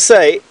just going to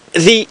say,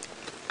 the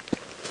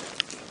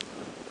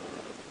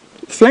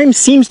flame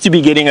seems to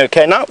be getting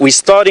okay now. We're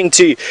starting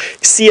to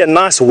see a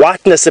nice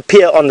whiteness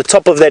appear on the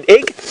top of that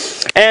egg.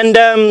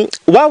 And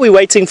while we're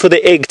waiting for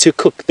the egg to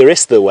cook the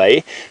rest of the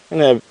way,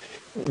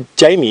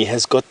 Jamie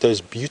has got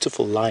those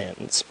beautiful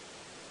lions.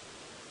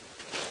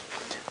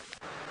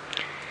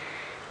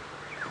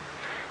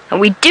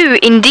 And we do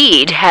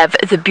indeed have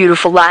the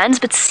beautiful lions,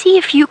 but see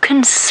if you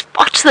can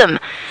spot them.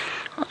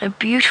 A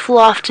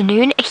beautiful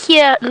afternoon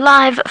here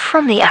live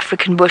from the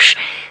African bush.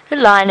 The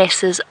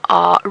lionesses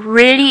are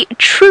really,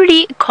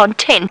 truly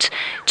content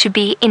to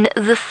be in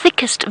the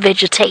thickest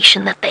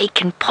vegetation that they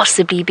can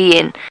possibly be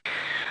in.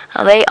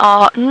 Now, they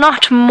are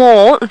not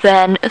more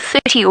than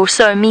 30 or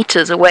so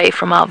meters away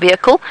from our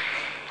vehicle,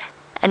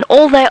 and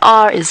all they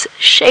are is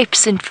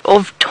shapes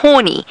of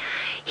tawny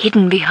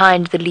hidden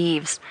behind the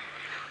leaves.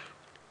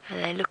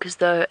 And they look as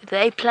though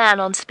they plan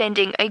on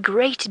spending a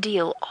great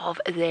deal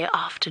of their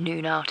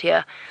afternoon out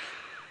here.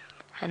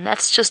 And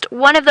that's just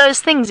one of those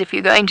things, if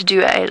you're going to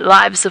do a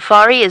live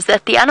safari, is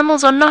that the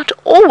animals are not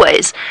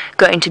always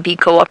going to be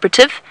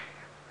cooperative.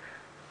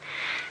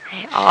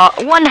 They are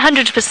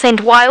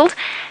 100% wild,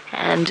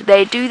 and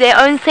they do their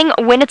own thing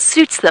when it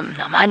suits them.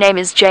 Now, my name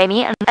is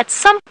Jamie, and at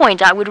some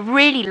point I would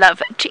really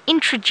love to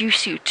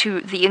introduce you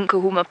to the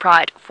Nkuhuma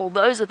Pride, for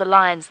those are the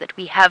lions that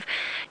we have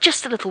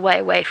just a little way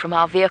away from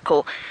our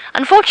vehicle.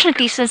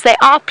 Unfortunately, since they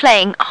are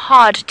playing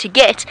hard to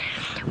get,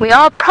 we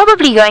are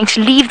probably going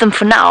to leave them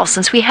for now,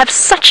 since we have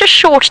such a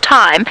short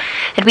time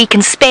that we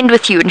can spend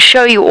with you and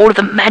show you all of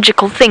the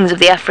magical things of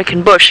the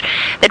African bush,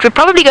 that we're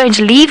probably going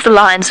to leave the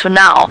lions for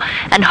now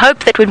and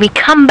hope that when we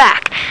come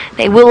back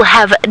they will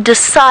have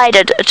decided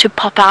to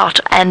pop out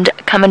and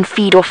come and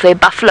feed off their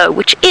buffalo,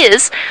 which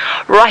is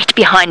right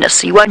behind us,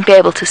 so you won't be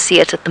able to see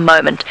it at the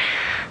moment.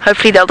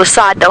 Hopefully they'll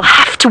decide they'll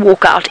have to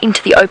walk out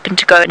into the open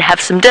to go and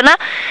have some dinner,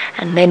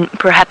 and then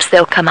perhaps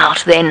they'll come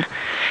out then.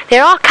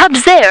 There are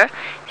cubs there.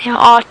 There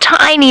are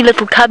tiny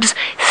little cubs,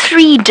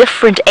 3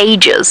 different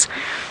ages.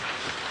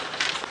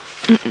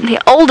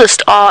 The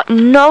oldest are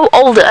no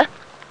older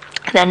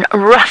than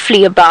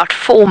roughly about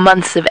 4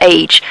 months of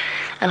age,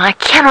 and I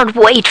cannot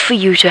wait for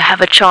you to have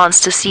a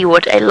chance to see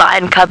what a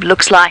lion cub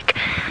looks like.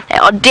 They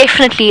are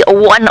definitely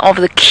one of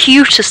the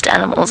cutest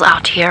animals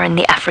out here in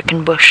the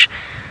African bush.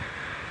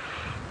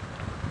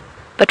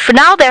 But for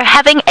now they're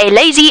having a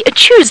lazy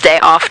Tuesday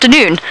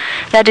afternoon.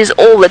 That is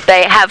all that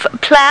they have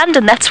planned,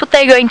 and that's what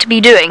they're going to be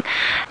doing.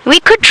 We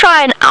could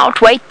try and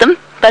outweight them,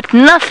 but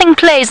nothing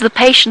plays the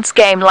patience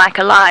game like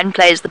a lion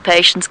plays the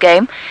patience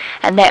game,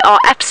 and they are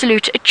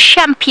absolute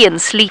champion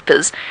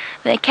sleepers.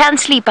 They can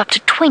sleep up to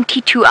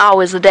 22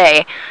 hours a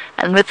day,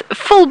 and with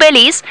full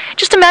bellies,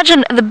 just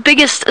imagine the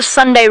biggest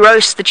Sunday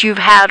roast that you've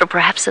had, or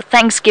perhaps a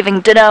Thanksgiving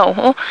dinner,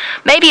 or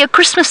maybe a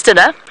Christmas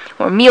dinner,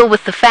 or a meal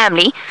with the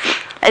family,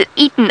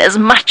 eaten as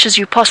much as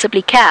you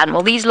possibly can.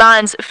 Well, these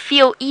lions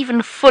feel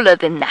even fuller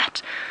than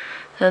that.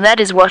 So that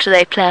is what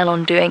they plan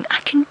on doing. I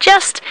can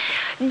just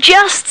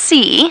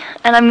see,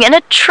 and I'm going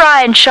to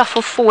try and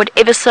shuffle forward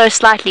ever so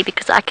slightly,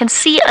 because I can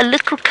see a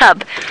little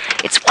cub.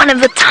 It's one of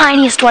the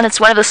tiniest ones, it's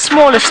one of the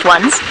smallest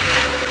ones.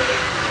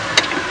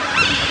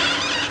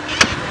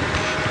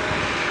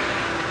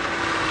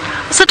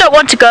 Also don't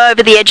want to go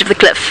over the edge of the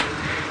cliff.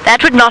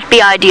 That would not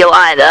be ideal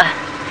either.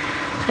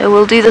 So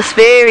we'll do this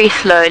very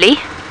slowly.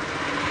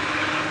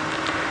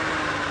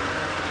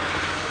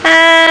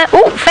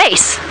 Oh,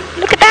 face!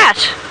 Look at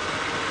that!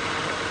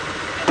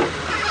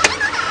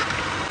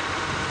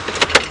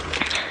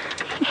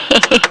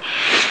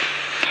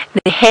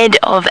 The head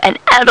of an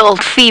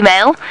adult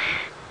female.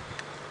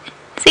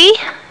 See?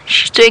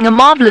 She's doing a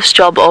marvelous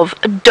job of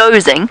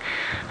dozing.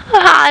 Her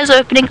eyes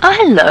opening. Oh,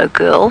 hello,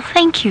 girl.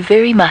 Thank you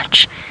very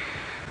much.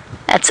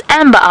 That's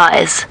Amber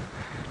Eyes.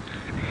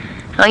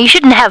 Now, you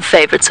shouldn't have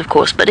favorites, of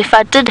course, but if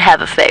I did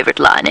have a favorite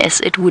lioness,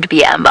 it would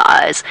be Amber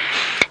Eyes.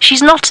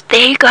 She's not...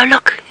 There you go,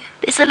 look.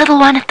 There's a little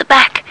one at the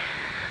back.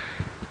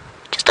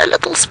 Just a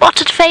little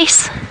spotted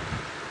face.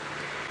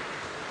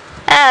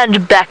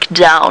 And back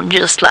down,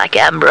 just like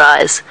Amber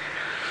Eyes.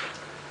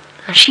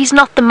 She's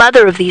not the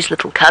mother of these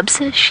little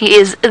cubs. She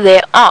is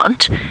their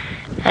aunt.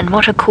 And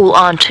what a cool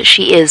aunt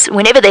she is.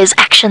 Whenever there's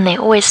action, there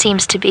always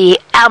seems to be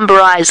Amber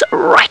Eyes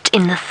right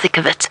in the thick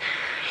of it.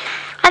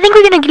 I think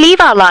we're going to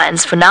leave our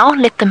lions for now,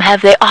 let them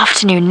have their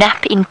afternoon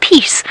nap in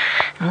peace,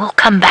 and we'll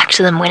come back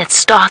to them when it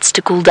starts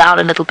to cool down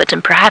a little bit,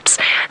 and perhaps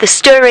the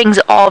stirrings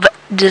of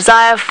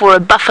desire for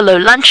a buffalo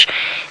lunch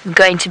are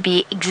going to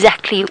be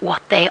exactly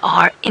what they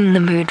are in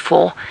the mood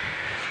for.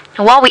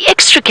 And while we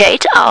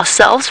extricate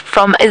ourselves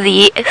from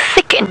the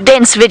thick and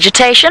dense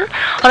vegetation,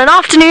 on an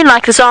afternoon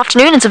like this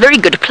afternoon, it's a very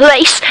good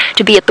place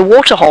to be at the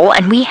waterhole,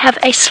 and we have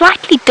a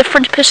slightly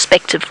different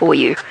perspective for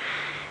you.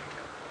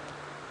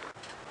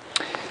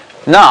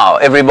 Now,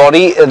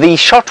 everybody, the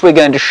shot we're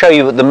going to show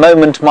you at the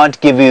moment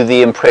might give you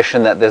the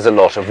impression that there's a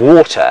lot of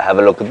water. Have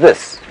a look at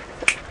this.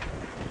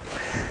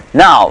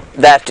 Now,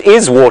 that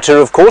is water,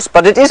 of course,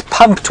 but it is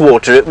pumped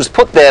water. It was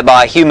put there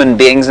by human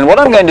beings, and what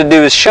I'm going to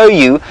do is show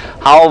you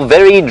how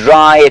very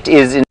dry it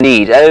is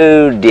indeed.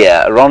 Oh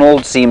dear,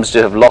 Ronald seems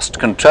to have lost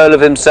control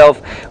of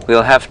himself.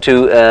 We'll have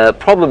to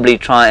probably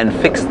try and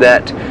fix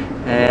that.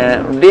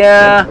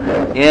 Dear,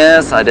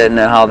 yes, I don't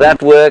know how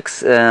that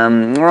works.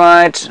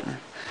 Right.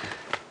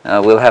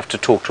 We'll have to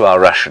talk to our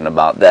Russian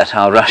about that.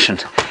 Our Russian,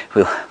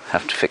 we'll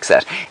have to fix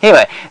that.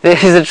 Anyway, there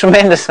is a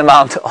tremendous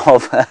amount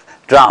of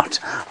drought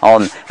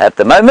on at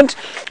the moment.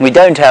 We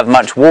don't have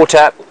much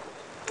water.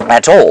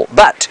 at all.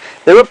 But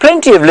there are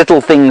plenty of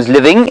little things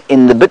living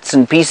in the bits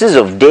and pieces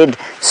of dead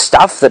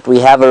stuff that we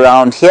have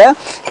around here,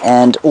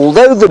 and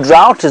although the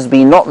drought has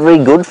been not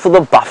very good for the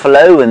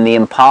buffalo and the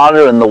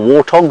impala and the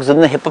warthogs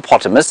and the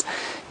hippopotamus,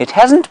 it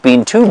hasn't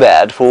been too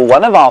bad for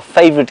one of our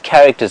favourite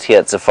characters here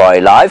at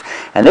Safari Live,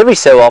 and every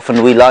so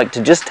often we like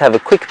to just have a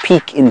quick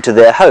peek into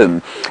their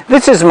home.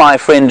 This is my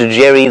friend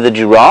Jerry the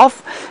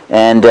giraffe,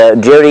 and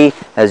Jerry,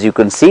 as you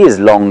can see, is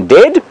long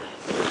dead.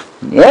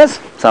 Yes,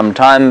 some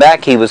time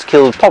back he was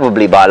killed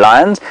probably by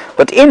lions,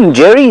 but in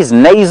Jerry's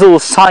nasal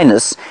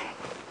sinus,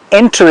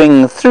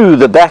 entering through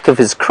the back of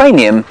his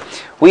cranium,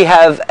 we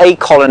have a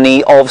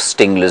colony of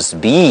stingless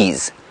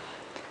bees.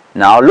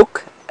 Now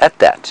look at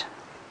that.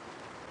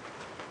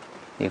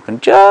 You can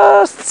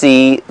just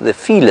see the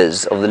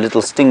feelers of the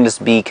little stingless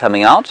bee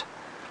coming out.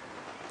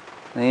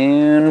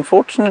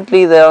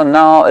 Unfortunately, they are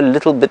now a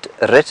little bit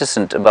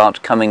reticent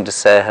about coming to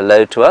say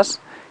hello to us.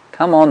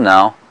 Come on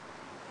now.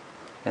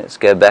 Let's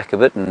go back a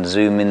bit and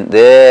zoom in.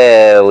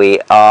 There we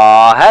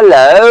are.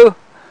 Hello,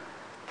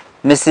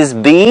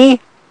 Mrs.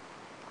 Bee.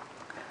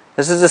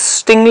 This is a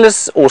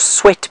stingless or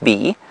sweat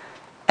bee,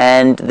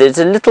 and there's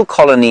a little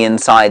colony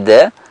inside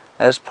there.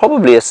 There's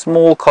probably a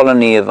small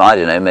colony of, I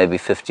don't know, maybe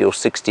 50 or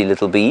 60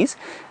 little bees.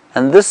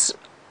 And this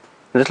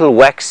little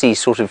waxy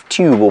sort of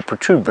tube or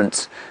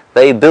protuberance,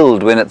 they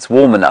build when it's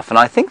warm enough. And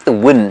I think the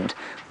wind,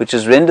 which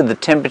has rendered the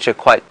temperature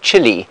quite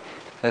chilly,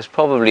 has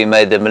probably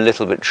made them a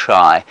little bit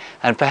shy,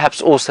 and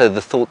perhaps also the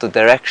thought that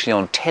they're actually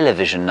on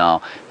television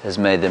now has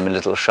made them a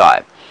little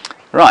shy.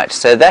 Right,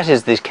 so that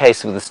is the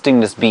case with the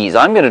stingless bees.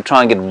 I'm going to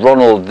try and get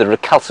Ronald the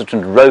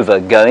recalcitrant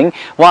rover going.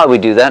 While we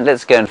do that,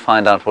 let's go and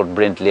find out what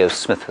Brent Leo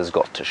Smith has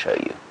got to show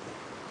you.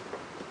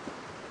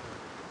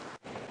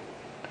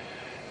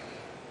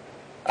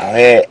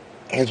 There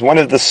is one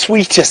of the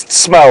sweetest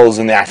smells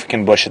in the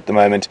African bush at the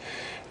moment,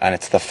 and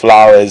it's the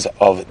flowers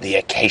of the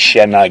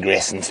Acacia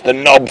nigrescens, the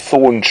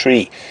knobthorn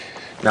tree.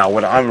 Now,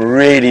 what I'm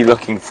really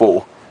looking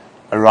for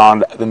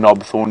around the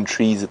knobthorn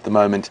trees at the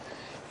moment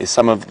is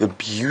some of the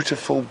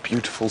beautiful,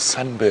 beautiful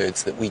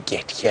sunbirds that we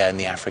get here in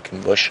the African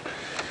bush.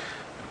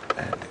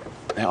 And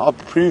they are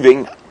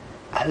proving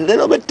a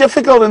little bit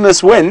difficult in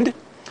this wind,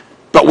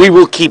 but we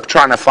will keep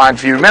trying to find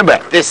for you. Remember,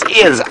 this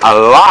is a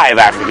live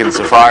African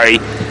safari,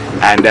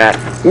 and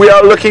we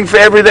are looking for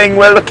everything.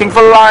 We're looking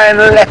for lion,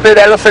 leopard,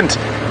 elephant.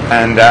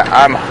 And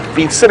I've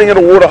been sitting at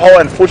a water hole.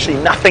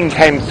 Unfortunately, nothing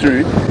came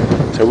through.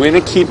 So we're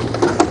going to keep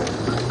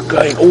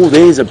going. Oh,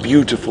 there's a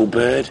beautiful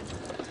bird.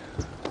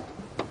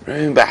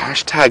 Remember,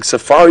 hashtag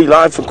Safari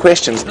Live for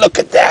questions. Look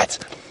at that.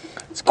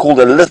 It's called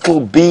a little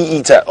bee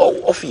eater.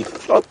 Oh, off he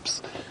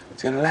flops.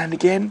 It's going to land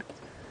again.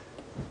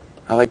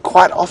 Now, they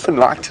quite often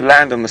like to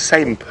land on the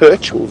same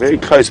perch or very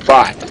close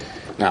by.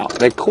 Now,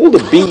 they're called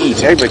a bee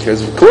eater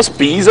because, of course,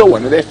 bees are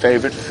one of their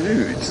favorite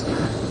foods.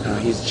 Now,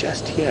 he's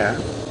just here.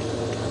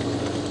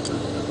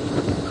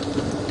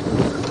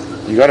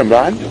 You got him,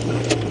 Brian?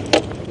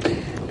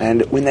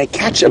 And when they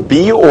catch a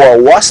bee or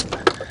a wasp,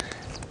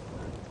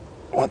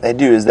 what they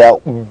do is they'll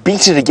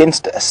beat it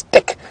against a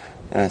stick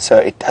so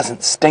it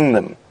doesn't sting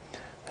them.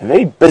 They're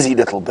very busy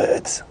little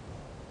birds.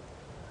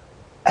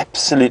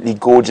 Absolutely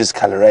gorgeous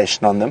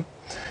coloration on them.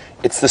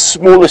 It's the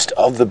smallest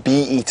of the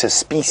bee-eater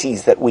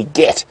species that we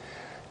get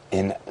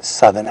in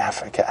southern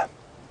Africa.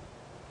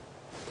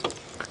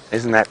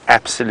 Isn't that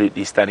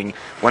absolutely stunning?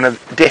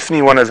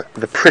 Definitely one of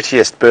the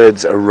prettiest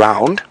birds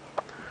around.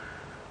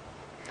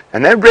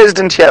 And they're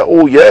resident here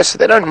all year, so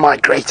they don't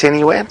migrate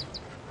anywhere.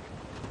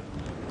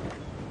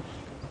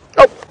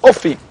 Oh,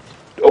 off he...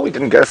 Oh, he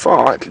didn't go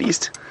far, at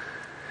least.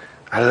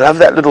 I love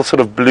that little sort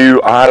of blue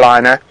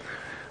eyeliner.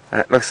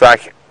 It looks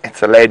like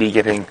it's a lady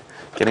getting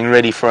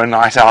ready for a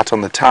night out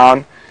on the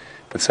town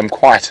with some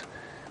quite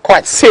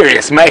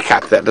serious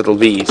makeup, that little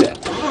bee eater.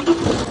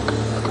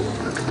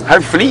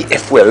 Hopefully,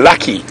 if we're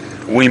lucky,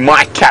 we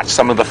might catch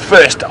some of the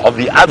first of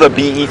the other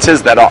bee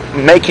eaters that are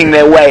making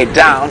their way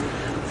down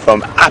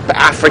from up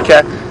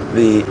Africa,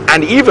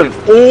 and even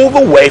all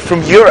the way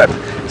from Europe.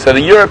 So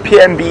the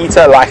European bee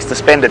eater likes to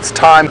spend its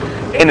time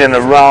in and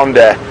around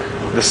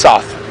the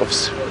south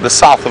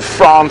of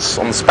France,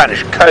 on the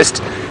Spanish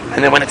coast,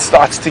 and then when it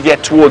starts to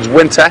get towards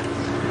winter,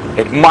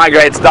 it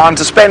migrates down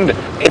to spend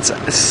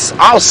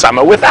our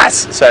summer with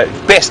us. So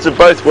best of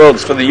both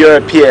worlds for the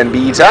European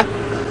bee eater,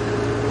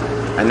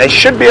 and they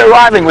should be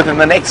arriving within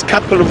the next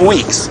couple of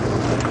weeks.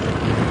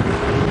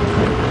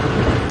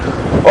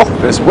 Oh,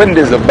 this wind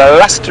is a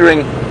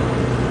blustering.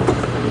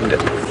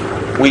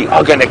 We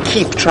are going to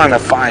keep trying to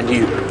find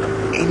you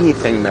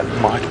anything that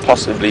might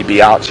possibly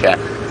be out here.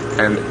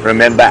 And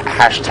remember,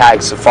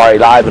 hashtag Safari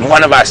Live, and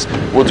one of us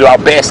will do our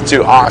best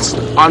to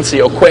answer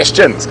your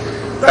questions.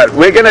 But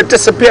we're going to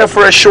disappear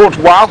for a short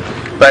while,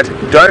 but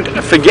don't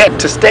forget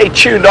to stay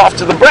tuned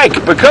after the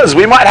break, because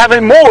we might have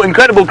more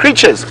incredible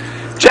creatures,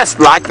 just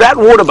like that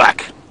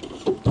Waterbuck.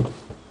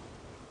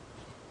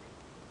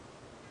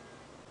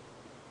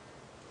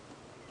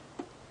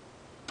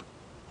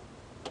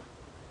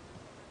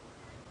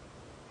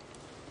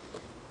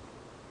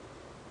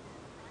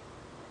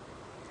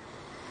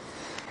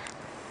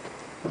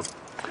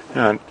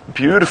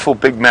 Beautiful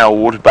big male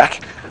waterbuck.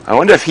 I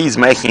wonder if he's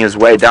making his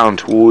way down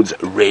towards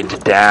Red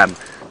Dam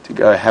to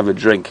go have a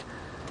drink.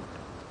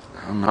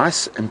 A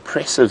nice,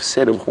 impressive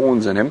set of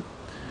horns in him.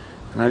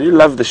 And I do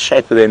love the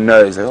shape of their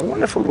nose. They're a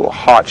wonderful little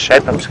heart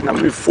shape. I'm just going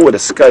to move forward a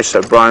skosh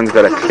so Brian's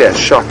got a clear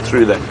shot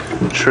through the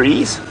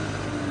trees.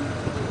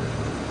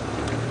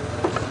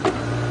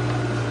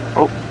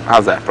 Oh,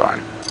 how's that,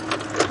 Brian?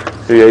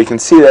 There you go. You can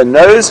see their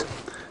nose.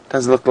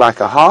 Does look like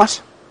a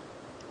heart.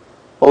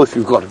 Well, if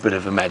you've got a bit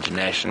of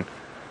imagination,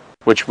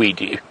 which we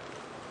do.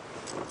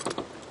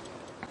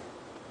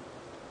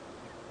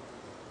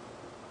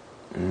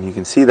 And you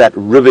can see that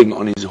ribbing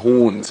on his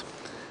horns.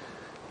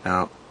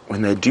 Now,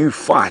 when they do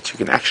fight, you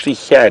can actually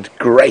hear it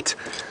grate.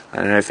 I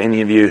don't know if any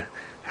of you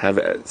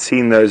have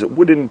seen those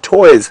wooden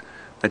toys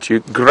that you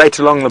grate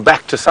along the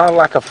back to sound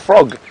like a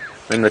frog.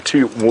 When the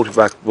two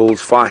waterbuck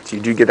bulls fight, you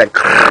do get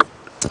that.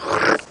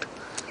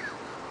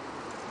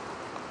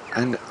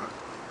 And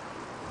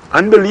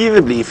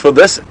unbelievably, for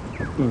this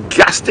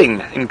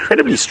gusting,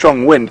 incredibly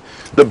strong wind,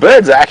 the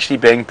birds are actually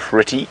being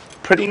pretty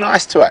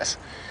nice to us.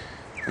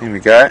 There we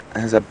go.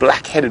 There's a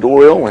black-headed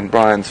Oriole when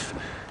Brian's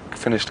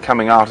finished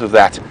coming out of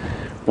that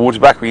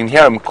waterbuck. We can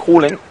hear him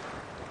calling.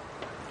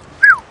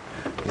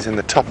 He's in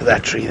the top of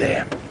that tree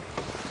there.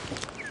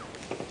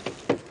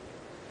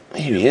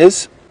 Here he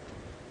is.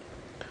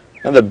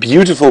 Another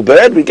beautiful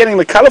bird. We're getting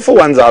the colourful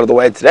ones out of the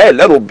way today. A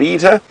little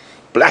beater,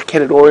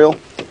 black-headed Oriole,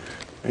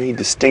 very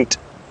distinct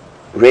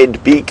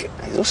red beak.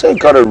 He's also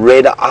got a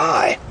red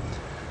eye.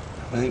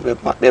 I think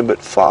that might be a bit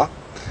far.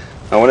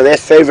 Now, one of their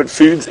favourite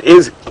foods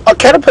is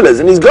caterpillars,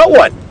 and he's got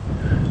one.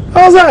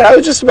 How's that? I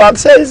was just about to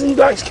say he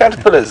likes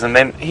caterpillars, and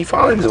then he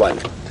finds one.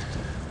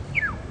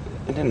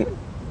 It didn't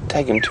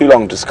take him too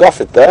long to scoff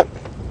at that.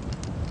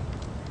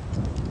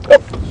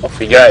 Oh, off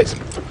he goes.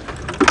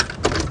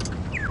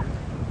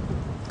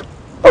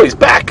 Oh, he's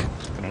back.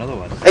 Another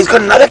one. He's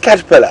got another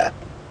caterpillar.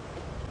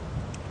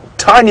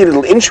 Tiny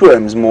little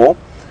inchworms more.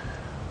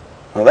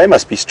 Well, they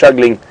must be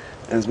struggling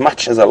as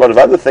much as a lot of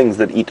other things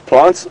that eat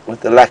plants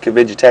with the lack of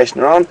vegetation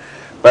around.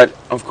 But,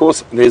 of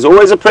course, there's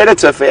always a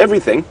predator for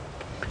everything.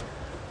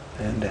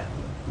 And,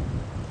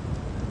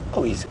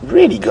 oh, he's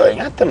really going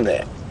at them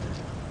there.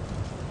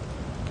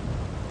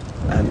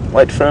 And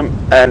wait for him.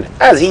 And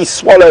as he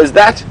swallows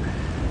that,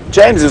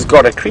 James has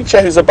got a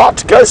creature who's about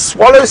to go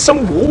swallow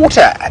some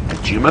water at the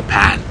Djuma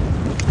pan.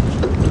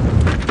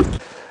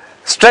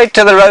 Straight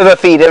to the rover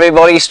feed,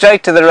 everybody,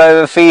 straight to the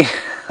rover feed.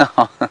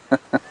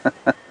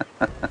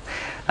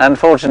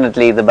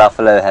 Unfortunately, the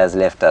buffalo has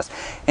left us.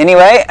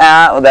 Anyway,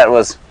 that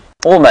was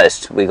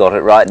almost, we got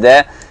it right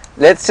there.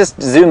 Let's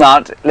just zoom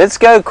out. Let's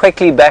go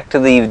quickly back to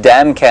the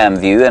dam cam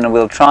view and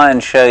we'll try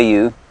and show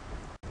you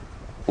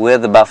where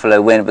the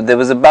buffalo went. But there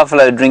was a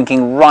buffalo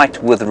drinking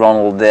right with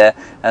Ronald there,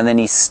 and then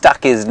he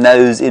stuck his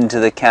nose into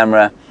the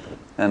camera,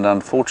 and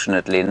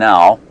unfortunately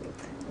now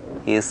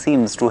he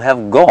seems to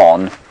have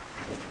gone.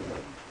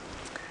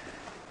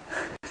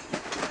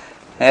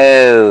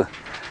 Oh,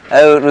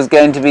 it was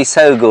going to be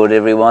so good,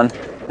 everyone.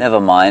 Never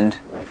mind.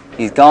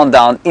 He's gone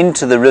down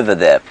into the river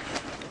there.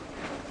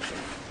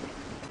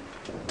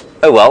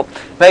 Oh well,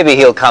 maybe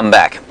he'll come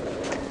back.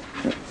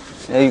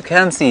 You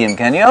can see him,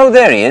 can you? Oh,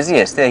 there he is.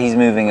 Yes, there he's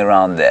moving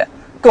around there.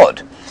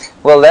 Good.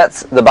 Well,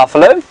 that's the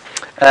buffalo.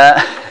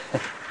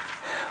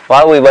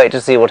 While we wait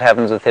to see what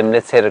happens with him,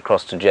 let's head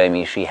across to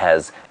Jamie. She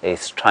has a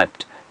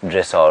striped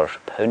dressage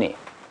pony.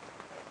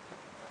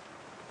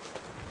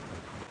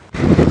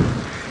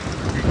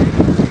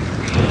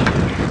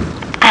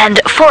 And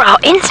for our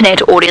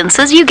internet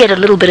audiences, you get a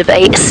little bit of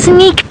a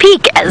sneak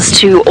peek as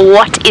to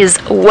what is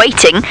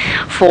waiting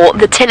for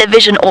the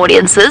television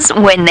audiences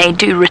when they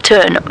do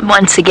return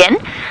once again.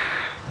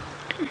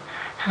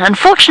 And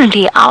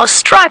unfortunately, our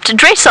striped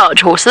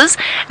dressage horses,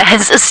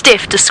 as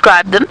Stef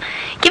described them,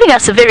 giving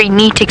us a very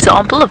neat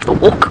example of the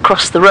walk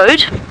across the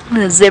road,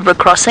 the zebra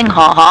crossing,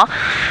 ha-ha.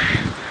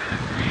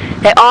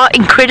 They are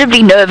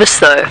incredibly nervous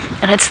though,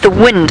 and it's the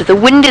wind. The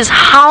wind is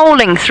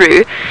howling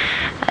through,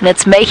 and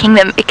it's making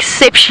them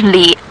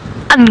exceptionally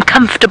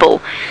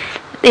uncomfortable.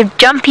 They're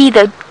jumpy,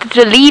 the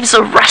leaves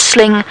are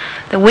rustling,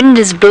 the wind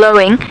is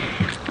blowing,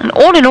 and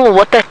all in all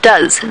what that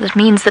does is it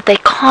means that they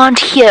can't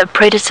hear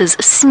predators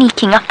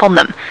sneaking up on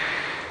them.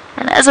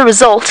 And as a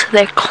result,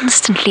 they're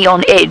constantly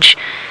on edge.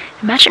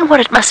 Imagine what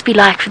it must be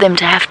like for them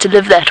to have to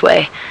live that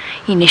way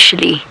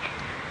initially.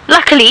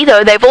 Luckily,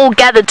 though, they've all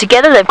gathered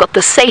together, they've got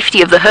the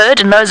safety of the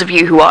herd, and those of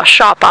you who are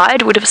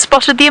sharp-eyed would have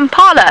spotted the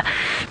Impala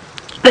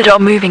that are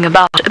moving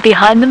about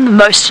behind them, the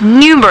most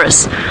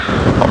numerous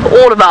of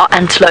all of our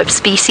antelope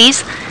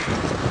species.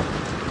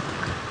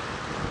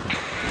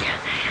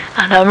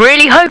 And I'm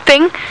really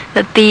hoping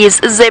that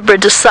these zebra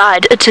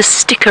decide to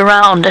stick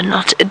around and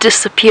not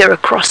disappear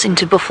across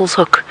into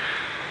Buffelshoek.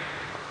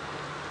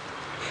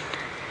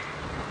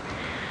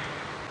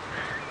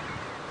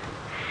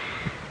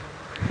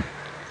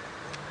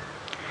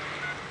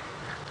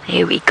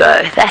 Here we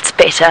go, that's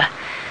better.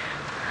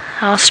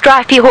 Our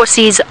stripy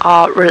horsies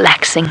are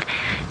relaxing.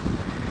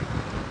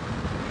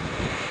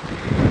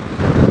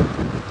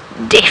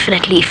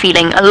 definitely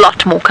feeling a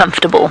lot more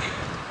comfortable.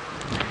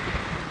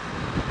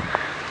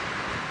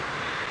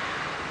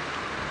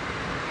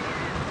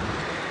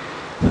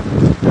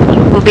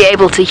 You will be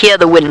able to hear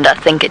the wind. I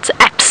think it's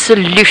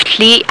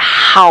absolutely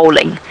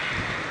howling.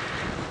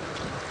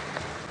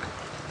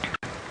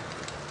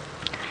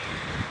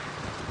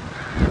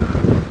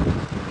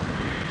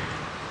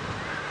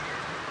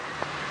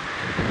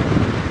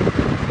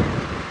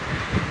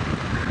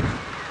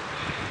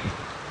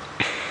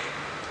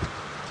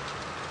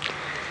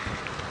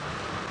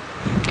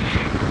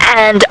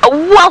 And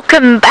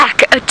welcome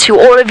back to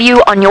all of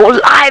you on your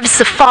live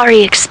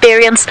safari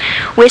experience.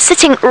 We're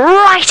sitting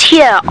right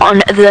here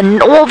on the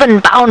northern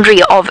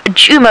boundary of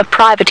Djuma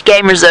Private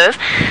Game Reserve,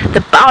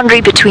 the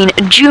boundary between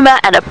Djuma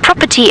and a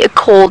property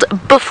called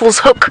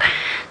Buffelshoek,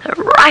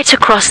 right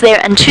across there.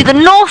 And to the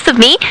north of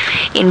me,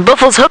 in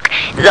Buffelshoek,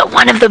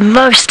 one of the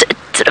most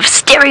sort of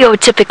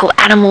stereotypical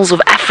animals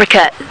of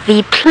Africa,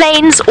 the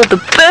plains or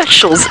the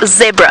Burchell's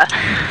zebra.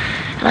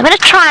 And I'm going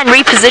to try and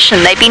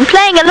reposition. They've been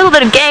playing a little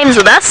bit of games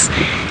with us,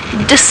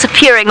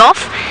 disappearing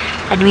off,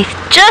 and we've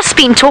just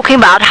been talking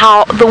about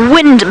how the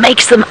wind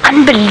makes them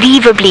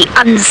unbelievably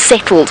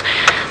unsettled.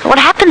 And what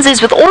happens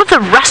is, with all of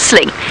the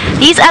rustling,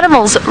 these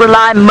animals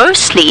rely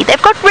mostly,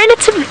 they've got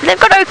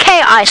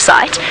okay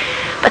eyesight,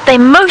 but they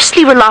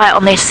mostly rely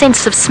on their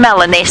sense of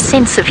smell and their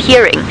sense of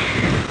hearing.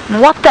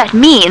 And what that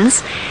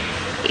means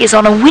is,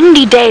 on a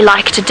windy day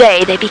like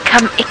today, they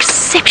become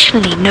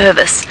exceptionally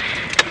nervous.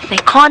 They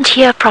can't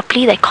hear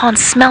properly, they can't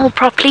smell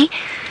properly,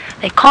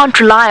 they can't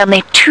rely on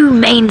their two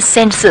main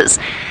senses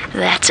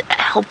that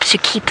help to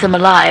keep them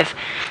alive.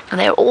 And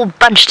they're all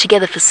bunched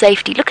together for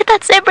safety. Look at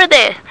that zebra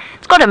there.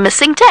 It's got a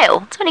missing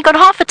tail. It's only got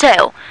half a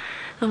tail.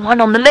 The one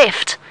on the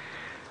left.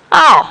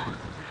 Oh,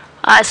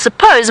 I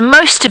suppose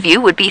most of you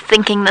would be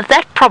thinking that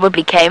that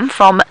probably came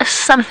from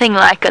something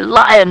like a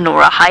lion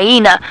or a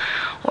hyena,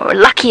 or a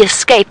lucky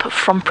escape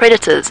from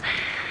predators.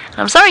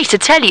 I'm sorry to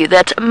tell you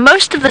that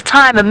most of the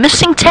time a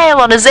missing tail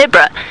on a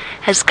zebra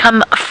has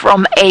come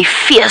from a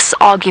fierce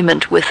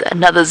argument with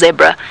another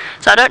zebra.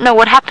 So I don't know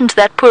what happened to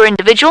that poor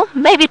individual.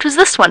 Maybe it was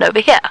this one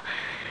over here.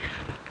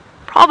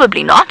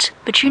 Probably not,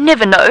 but you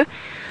never know.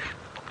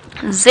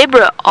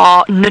 Zebra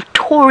are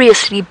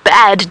notoriously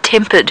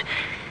bad-tempered.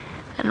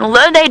 And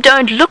although they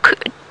don't look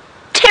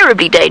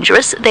terribly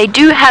dangerous, they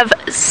do have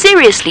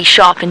seriously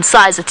sharp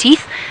incisor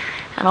teeth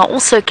and are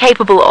also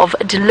capable of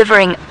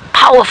delivering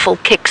powerful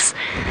kicks.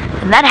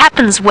 And that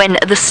happens when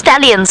the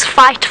stallions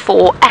fight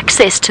for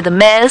access to the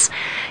mares.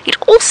 It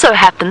also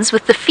happens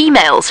with the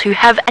females, who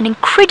have an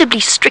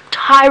incredibly strict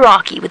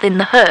hierarchy within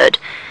the herd.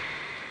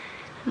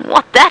 And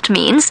what that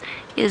means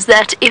is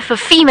that if a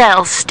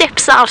female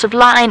steps out of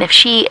line, if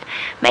she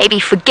maybe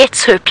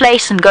forgets her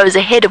place and goes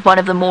ahead of one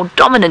of the more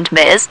dominant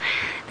mares,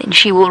 then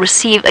she will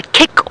receive a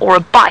kick or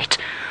a bite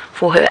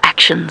for her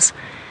actions.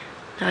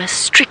 A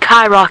strict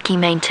hierarchy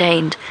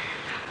maintained.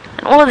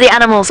 And all of the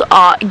animals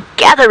are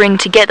gathering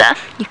together.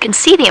 You can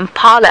see the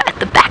Impala at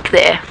the back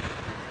there.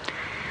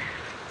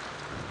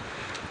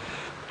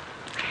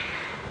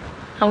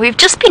 Now, we've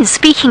just been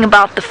speaking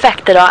about the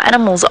fact that our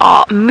animals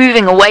are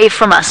moving away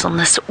from us on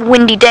this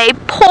windy day.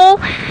 Paul,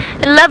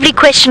 a lovely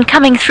question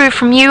coming through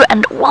from you,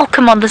 and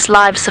welcome on this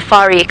live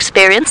safari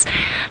experience.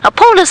 Now,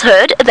 Paul has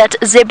heard that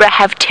zebra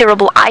have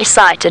terrible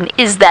eyesight, and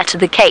is that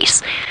the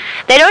case?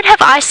 They don't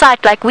have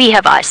eyesight like we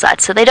have eyesight,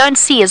 so they don't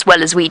see as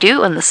well as we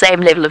do on the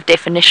same level of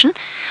definition.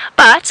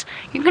 But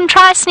you can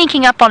try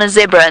sneaking up on a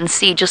zebra and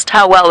see just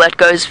how well that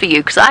goes for you,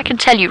 because I can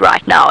tell you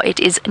right now, it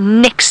is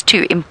next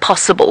to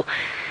impossible.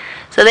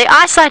 So their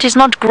eyesight is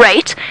not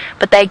great,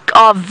 but they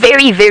are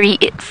very, very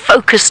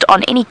focused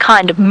on any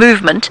kind of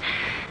movement.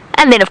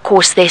 And then, of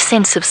course, their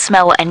sense of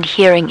smell and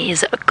hearing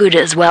is good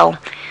as well.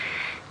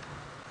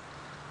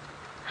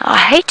 I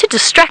hate to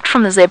distract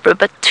from the zebra,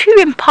 but two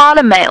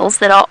Impala males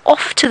that are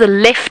off to the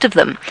left of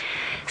them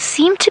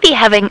seem to be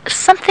having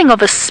something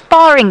of a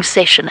sparring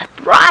session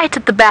right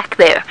at the back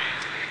there.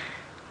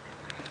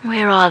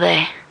 Where are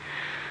they?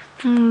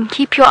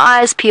 Keep your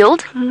eyes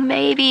peeled.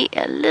 Maybe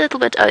a little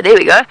bit. Oh, there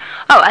we go.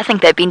 Oh, I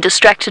think they've been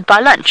distracted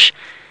by lunch.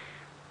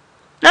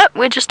 No,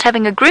 we're just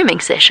having a grooming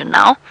session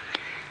now.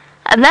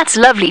 And that's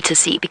lovely to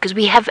see, because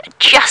we have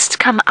just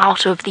come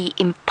out of the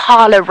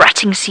Impala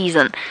rutting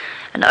season.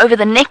 And over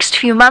the next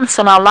few months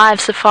on our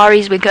live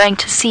safaris, we're going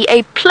to see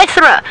a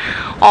plethora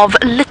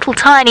of little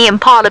tiny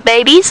Impala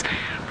babies,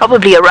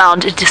 probably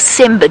around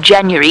December,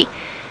 January.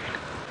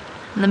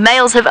 The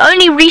males have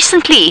only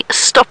recently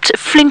stopped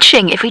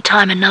flinching every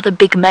time another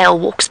big male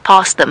walks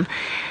past them.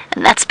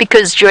 And that's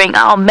because during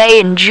our May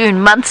and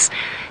June months,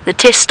 the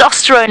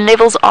testosterone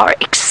levels are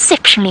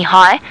exceptionally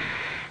high,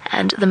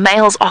 and the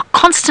males are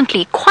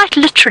constantly, quite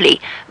literally,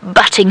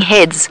 butting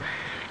heads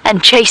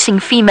and chasing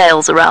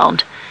females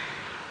around.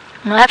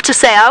 And I have to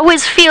say, I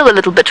always feel a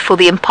little bit for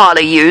the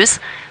Impala ewes,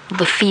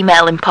 the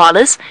female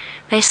Impalas.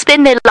 They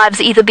spend their lives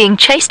either being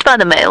chased by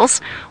the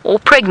males or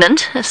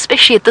pregnant,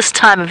 especially at this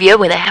time of year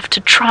where they have to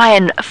try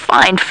and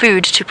find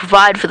food to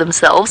provide for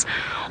themselves,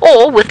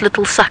 or with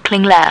little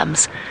suckling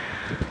lambs.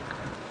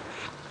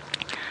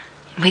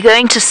 we're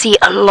going to see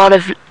a lot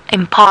of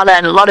impala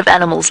and a lot of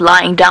animals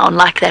lying down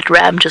like that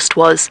ram just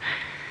was,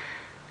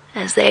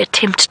 as they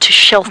attempt to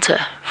shelter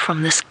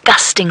from this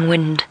gusting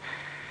wind.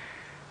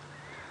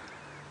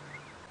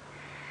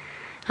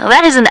 Now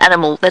that is an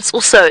animal that's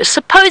also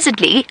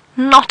supposedly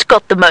not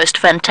got the most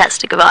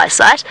fantastic of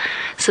eyesight,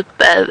 so,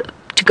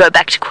 to go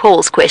back to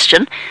Paul's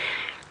question.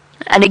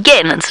 And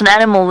again, it's an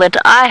animal that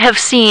I have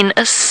seen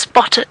a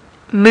spot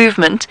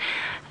movement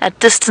at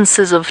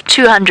distances of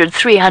 200,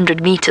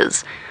 300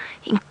 meters.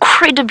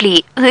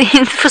 Incredibly,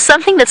 for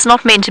something that's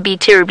not meant to be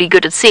terribly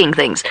good at seeing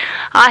things,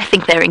 I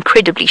think they're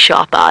incredibly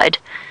sharp-eyed.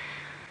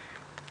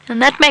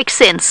 And that makes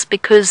sense,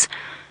 because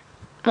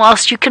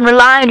whilst you can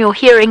rely on your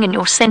hearing and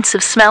your sense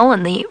of smell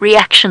and the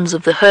reactions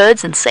of the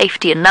herds and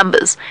safety in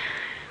numbers,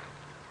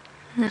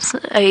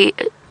 a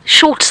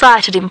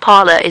short-sighted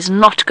impala is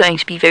not going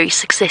to be very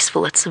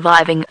successful at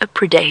surviving a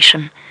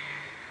predation.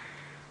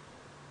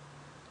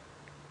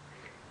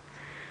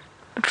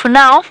 But for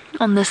now,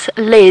 on this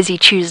lazy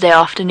Tuesday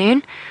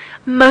afternoon,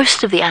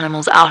 most of the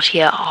animals out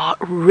here are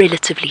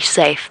relatively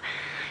safe.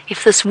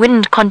 If this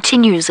wind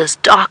continues as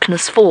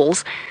darkness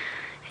falls,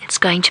 it's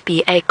going to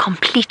be a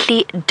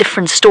completely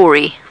different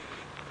story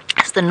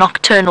as the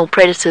nocturnal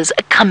predators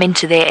come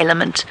into their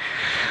element.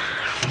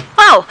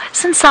 Well,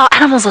 since our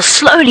animals are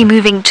slowly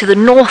moving to the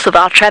north of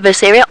our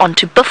Traverse area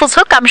onto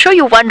Buffelshoek, I'm sure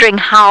you're wondering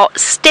how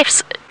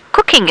Stef's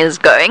cooking is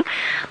going.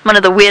 One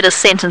of the weirdest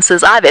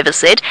sentences I've ever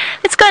said.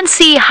 Let's go and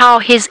see how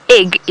his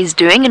egg is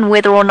doing and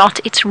whether or not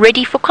it's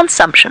ready for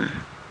consumption.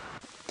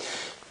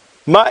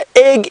 My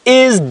egg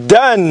is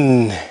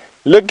done.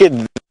 Look at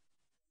that.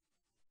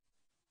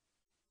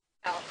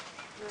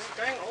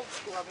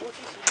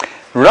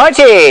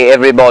 Righty,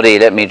 everybody,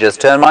 let me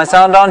just turn my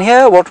sound on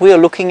here. What we are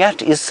looking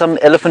at is some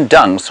elephant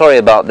dung. Sorry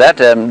about that.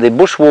 The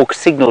bushwalk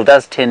signal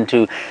does tend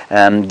to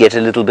get a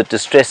little bit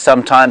distressed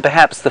sometime.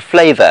 Perhaps the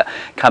flavour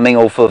coming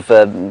off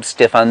of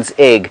Stefan's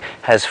egg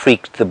has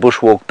freaked the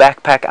bushwalk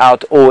backpack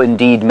out, or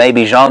indeed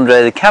maybe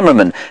Jean-Andre, the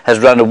cameraman, has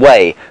run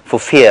away for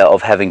fear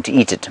of having to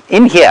eat it.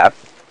 In here,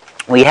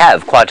 we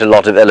have quite a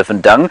lot of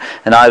elephant dung,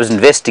 and I was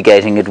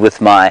investigating it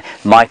with my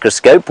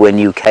microscope when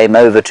you came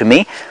over to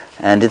me.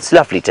 And it's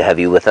lovely to have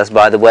you with us,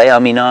 by the way. I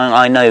mean,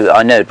 I know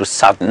it was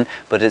sudden,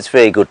 but it's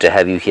very good to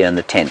have you here in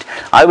the tent.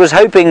 I was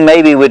hoping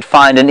maybe we'd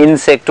find an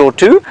insect or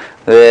two.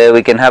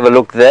 We can have a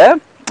look there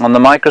on the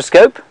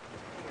microscope.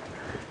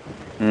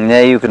 And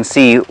there you can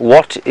see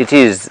what it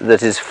is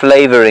that is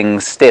flavouring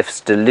Stef's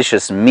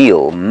delicious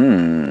meal.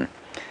 And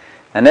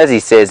as he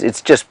says,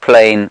 it's just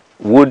plain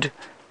wood.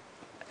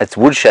 It's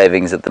wood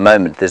shavings at the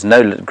moment. There's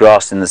no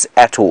grass in this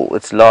at all.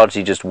 It's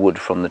largely just wood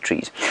from the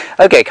trees.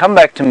 Okay, come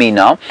back to me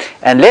now,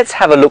 and let's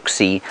have a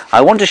look-see. I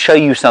want to show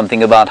you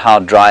something about how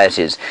dry it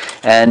is.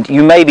 And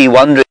you may be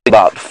wondering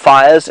about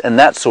fires and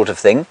that sort of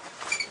thing.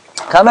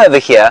 Come over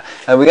here,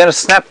 and we're going to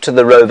snap to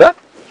the rover.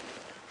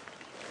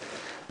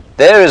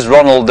 There is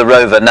Ronald the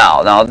rover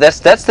now. Now, that's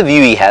the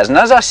view he has. And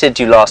as I said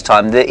to you last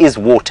time, there is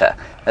water.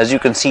 As you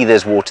can see,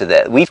 there's water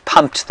there. We've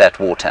pumped that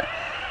water.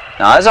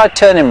 Now, as I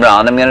turn him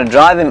round, I'm going to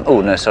drive him...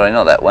 Oh, no, sorry,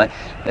 not that way.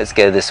 Let's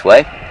go this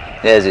way.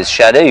 There's his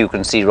shadow. You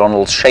can see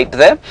Ronald's shape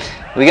there.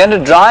 We're going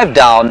to drive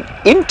down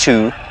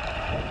into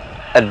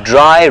a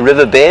dry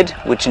riverbed,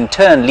 which in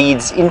turn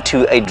leads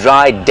into a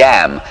dry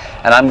dam.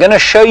 And I'm going to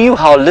show you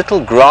how little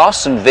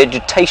grass and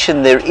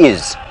vegetation there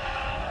is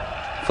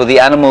for the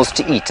animals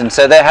to eat. And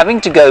so they're having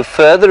to go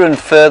further and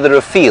further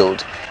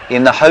afield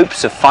in the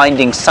hopes of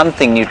finding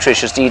something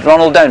nutritious to eat.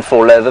 Ronald, don't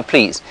fall over,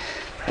 please.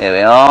 There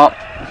we are.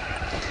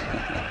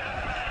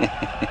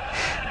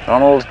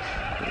 Ronald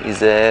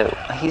is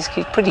he's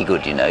pretty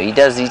good, you know. He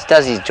does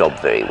his job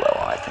very well,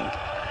 I think.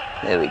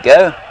 There we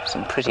go.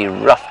 Some pretty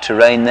rough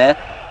terrain there.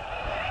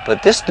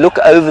 But just look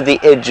over the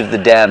edge of the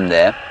dam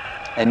there,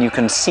 and you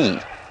can see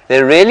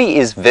there really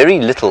is very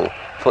little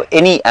for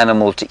any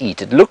animal to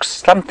eat. It looks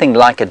something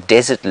like a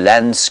desert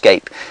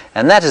landscape,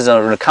 and that is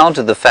on account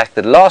of the fact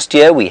that last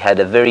year we had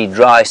a very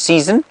dry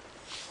season.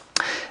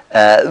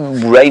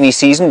 Rainy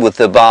season with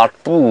about,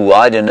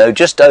 I don't know,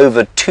 just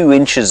over 2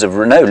 inches of,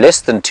 no,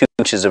 less than 2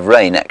 inches of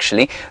rain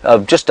actually,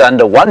 just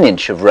under 1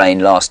 inch of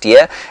rain last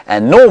year,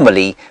 and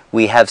normally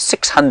we have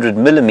 600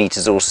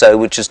 millimeters or so,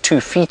 which is 2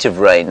 feet of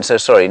rain. So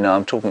sorry, no,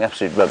 I'm talking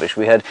absolute rubbish.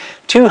 We had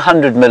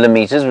 200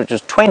 millimeters, which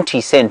is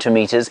 20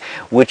 centimeters,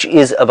 which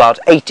is about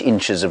 8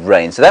 inches of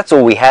rain. So that's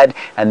all we had,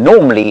 and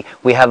normally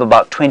we have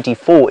about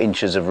 24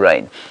 inches of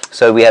rain.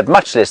 So we have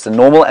much less than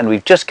normal, and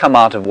we've just come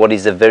out of what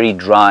is a very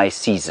dry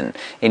season.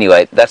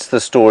 Anyway, that's the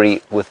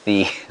story with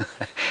the...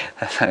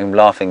 I'm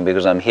laughing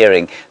because I'm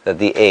hearing that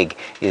the egg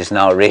is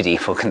now ready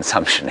for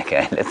consumption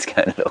again. Let's go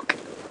and look.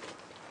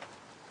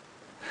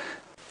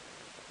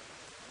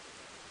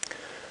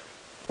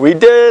 We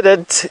did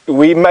it.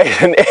 We made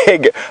an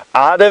egg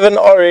out of an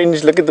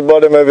orange. Look at the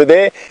bottom over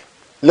there.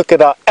 Look at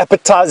how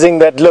appetizing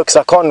that looks.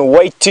 I can't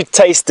wait to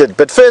taste it.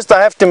 But first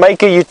I have to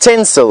make a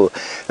utensil.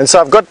 And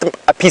so I've got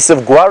a piece of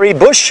guarri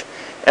bush,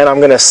 and I'm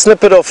going to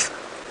snip it off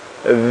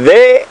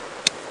there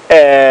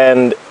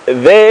and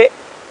there.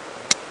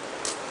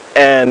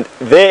 And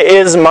there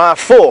is my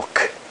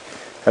fork.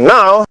 And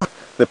now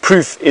the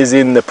proof is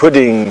in the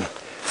pudding.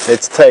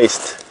 Let's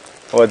taste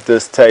what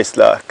this tastes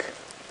like.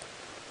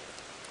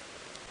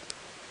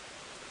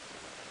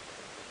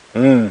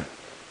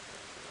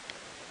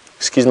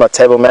 Excuse my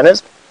table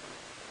manners.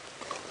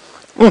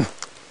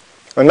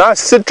 A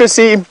nice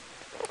citrusy,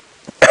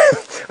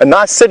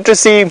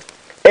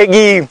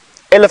 eggy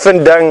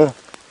elephant dung.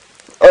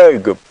 Oh,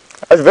 good.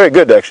 That's very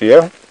good, actually.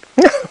 Yeah.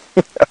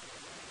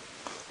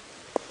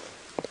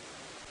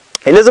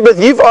 Elizabeth,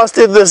 you've asked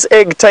if this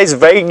egg tastes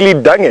vaguely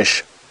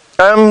dungish.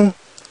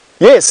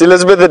 Yes,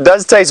 Elizabeth, it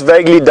does taste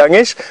vaguely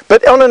dungish,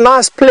 but on a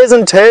nice,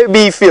 pleasant,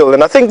 herby feel.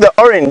 And I think the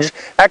orange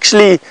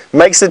actually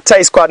makes it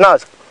taste quite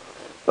nice.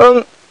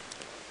 You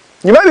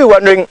may be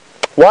wondering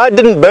why it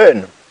didn't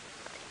burn.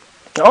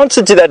 The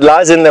answer to that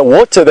lies in the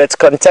water that's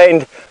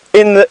contained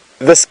in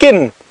the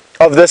skin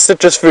of this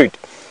citrus fruit.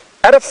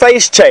 At a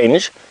phase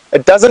change,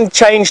 it doesn't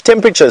change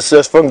temperature.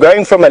 So from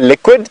going from a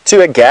liquid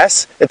to a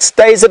gas, it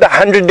stays at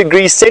 100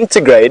 degrees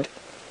centigrade,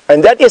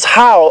 and that is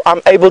how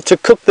I'm able to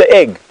cook the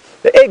egg.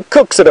 The egg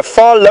cooks at a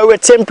far lower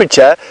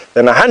temperature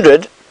than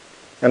 100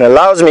 and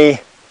allows me...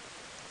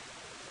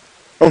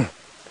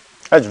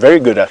 that's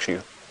very good,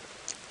 actually.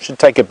 Should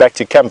take it back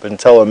to camp and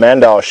tell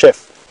Amanda, our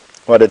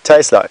chef, what it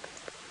tastes like.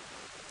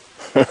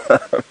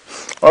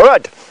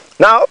 Alright,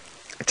 now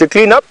to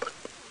clean up,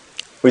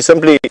 we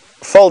simply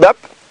fold up,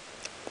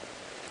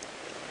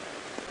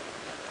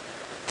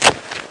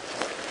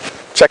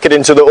 chuck it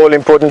into the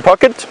all-important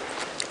pocket.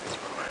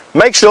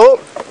 Make sure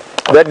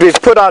that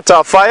we've put out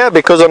our fire,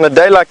 because on a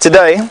day like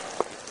today,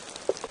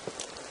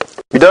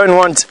 we don't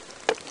want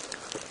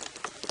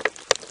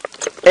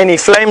any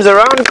flames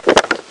around,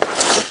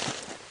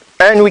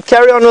 and we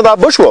carry on with our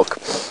bushwalk.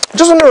 I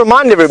just want to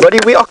remind everybody,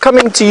 we are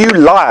coming to you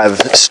live,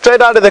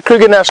 straight out of the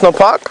Kruger National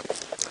Park,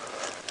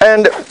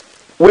 and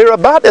we're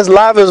about as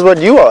live as what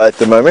you are at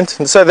the moment,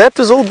 and so that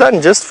is all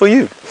done just for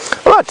you.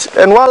 Alright,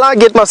 and while I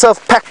get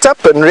myself packed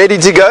up and ready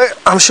to go,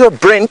 I'm sure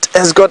Brent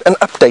has got an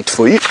update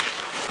for you.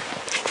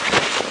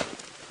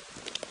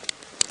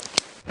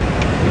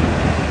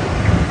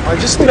 I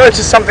just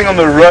noticed something on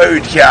the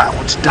road here. I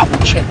want to double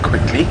check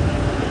quickly.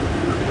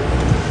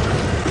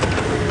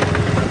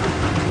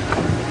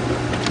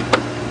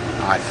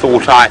 I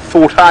thought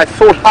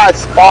I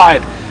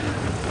spied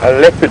a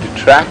leopard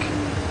track,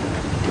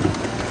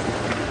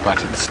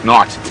 but it's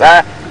not.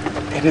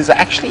 It is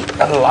actually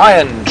a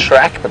lion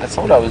track, but that's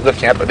not what I was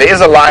looking at. But there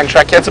is a lion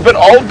track here. It's a bit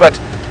old, but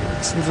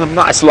it's in some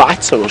nice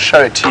light, so we'll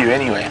show it to you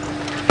anyway.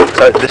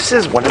 So this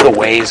is one of the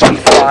ways we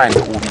find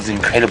all these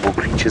incredible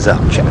creatures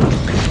out here,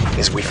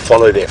 is we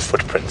follow their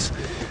footprints.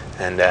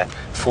 And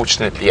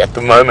fortunately, at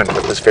the moment,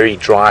 with this very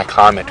dry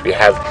climate we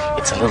have,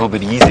 it's a little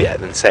bit easier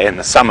than, say, in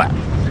the summer.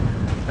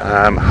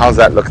 How's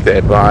that look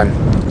there, Brian?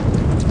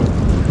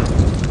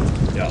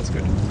 Yeah, it's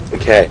good.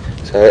 Okay,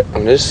 so I'm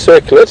going to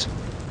circle it.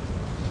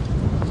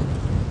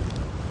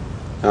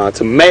 Now it's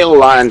a male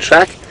lion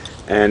track,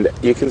 and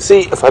you can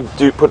see if I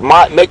do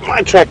make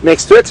my track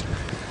next to it,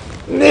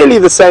 nearly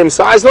the same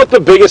size, not the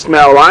biggest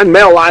male lion.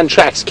 Male lion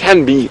tracks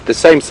can be the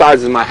same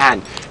size as my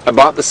hand,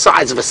 about the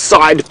size of a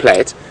side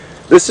plate.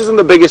 This isn't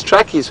the biggest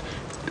track. He's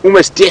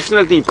almost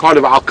definitely part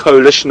of our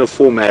coalition of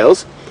 4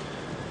 males.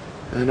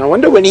 And I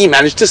wonder when he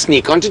managed to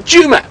sneak onto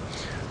Djuma.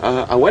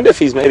 I wonder if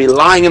he's maybe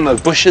lying in the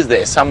bushes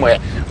there somewhere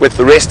with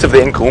the rest of the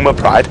Nkuhuma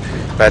Pride.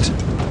 But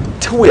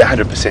until we're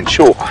 100%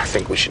 sure, I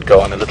think we should go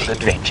on a little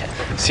adventure,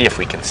 see if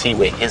we can see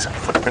where his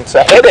footprints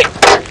are heading.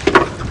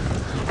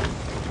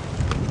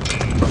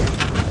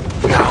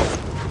 Now,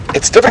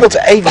 it's difficult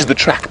to age the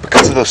track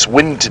because of this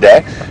wind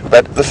today,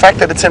 but the fact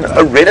that it's in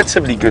a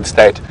relatively good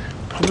state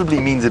probably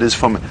means it is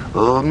from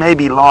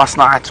maybe last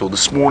night or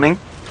this morning.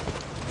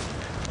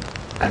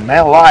 And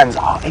male lions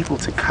are able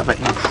to cover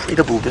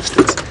incredible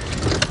distance.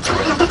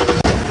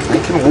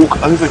 They can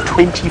walk over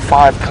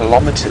 25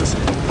 kilometers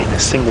in a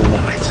single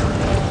night.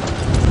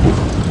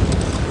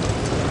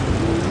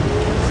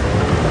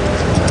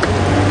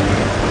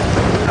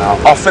 Now,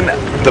 often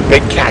the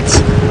big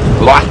cats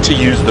like to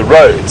use the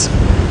roads.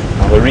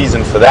 Now, the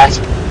reason for that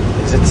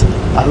is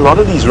a lot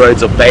of these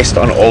roads are based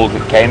on old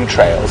game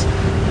trails.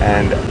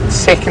 And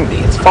secondly,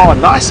 it's far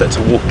nicer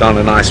to walk down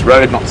a nice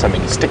road, not so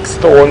many sticks,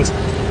 thorns,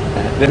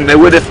 than they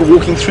would if we're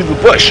walking through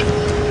the bush.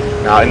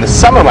 Now in the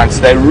summer months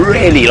they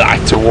really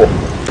like to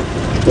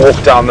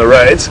walk down the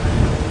roads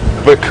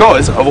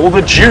because of all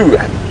the dew,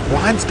 and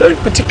lions don't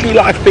particularly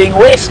like being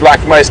wet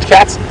like most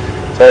cats,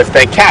 so if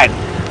they can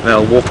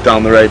they'll walk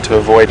down the road to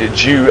avoid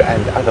dew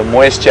and other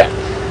moisture.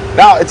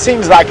 Now it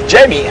seems like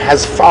Jamie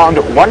has found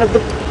one of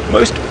the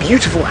most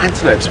beautiful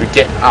antelopes we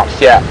get out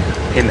here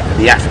in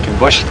the African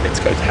bush. Let's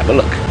go to have a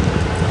look.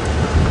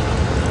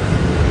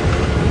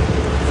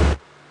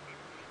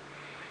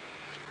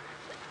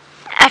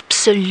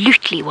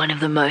 absolutely one of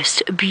the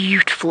most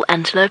beautiful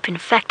antelope. In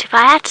fact, if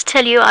I had to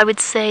tell you, I would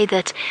say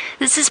that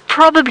this is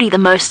probably the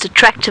most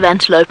attractive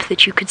antelope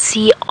that you could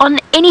see on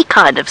any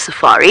kind of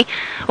safari,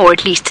 or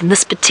at least in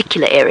this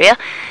particular area.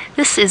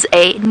 This is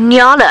a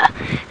Nyala,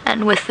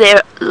 and with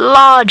their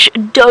large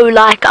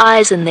doe-like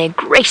eyes and their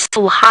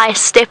graceful high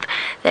step,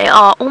 they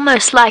are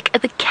almost like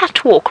the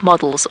catwalk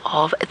models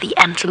of the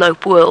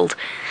antelope world.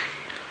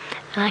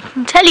 And I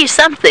can tell you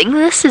something,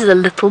 this is a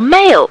little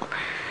male.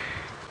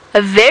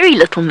 A very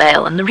little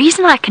male, and the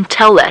reason I can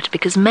tell that,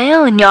 because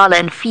male Nyala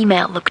and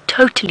female look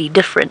totally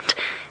different.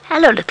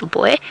 Hello, little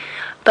boy.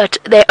 But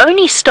they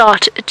only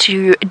start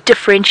to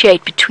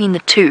differentiate between the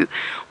two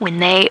when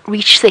they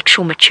reach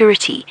sexual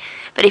maturity.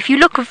 But if you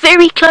look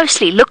very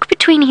closely, look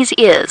between his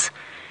ears,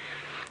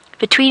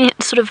 between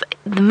sort of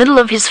the middle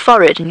of his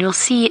forehead, and you'll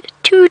see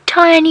two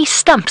tiny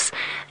stumps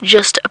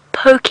just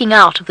poking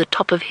out of the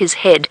top of his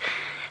head.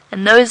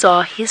 And those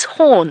are his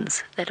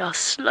horns that are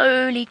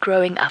slowly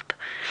growing up.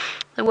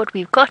 So what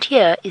we've got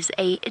here is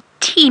a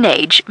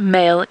teenage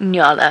male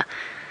Nyala.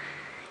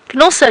 You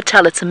can also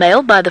tell it's a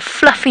male by the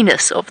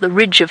fluffiness of the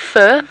ridge of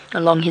fur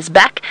along his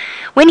back.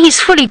 When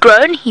he's fully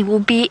grown, he will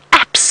be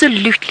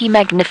absolutely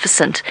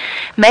magnificent.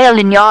 Male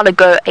Nyala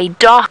go a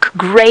dark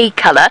grey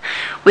colour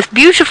with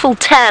beautiful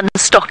tan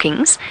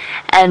stockings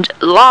and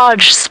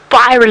large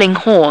spiralling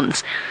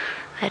horns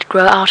that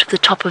grow out of the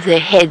top of their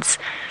heads.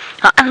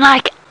 Now,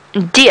 unlike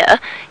deer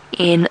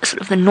in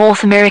sort of the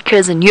North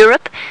Americas and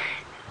Europe,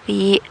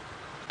 the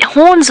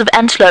horns of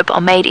antelope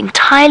are made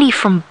entirely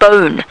from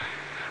bone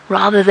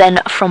rather than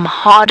from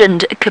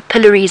hardened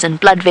capillaries and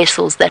blood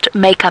vessels that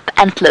make up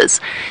antlers.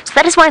 So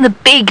that is why the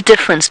big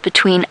difference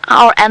between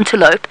our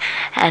antelope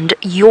and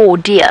your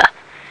deer.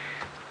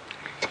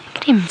 Look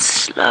at him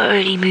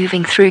slowly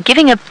moving through,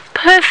 giving a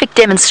perfect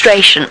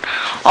demonstration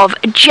of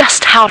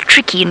just how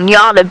tricky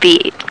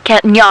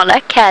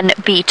Nyala can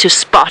be to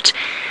spot.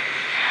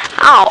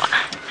 Now,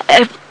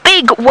 a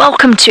big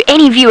welcome to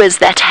any viewers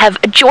that have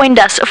joined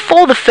us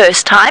for the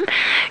first time.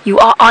 You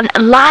are on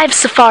live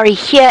safari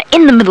here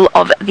in the middle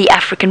of the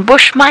African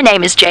bush. My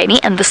name is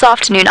Jamie, and this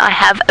afternoon I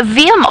have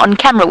VM on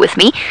camera with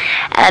me,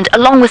 and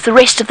along with the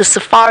rest of the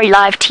Safari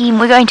Live team,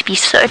 we're going to be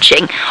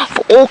searching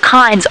for all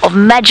kinds of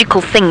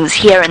magical things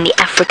here in the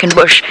African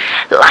bush,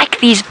 like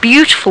these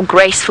beautiful,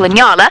 graceful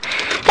Nyala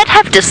that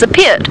have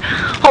disappeared.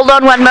 Hold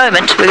on one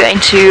moment, we're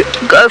going to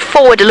go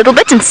forward a little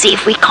bit and see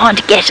if we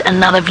can't get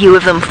another view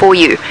of them for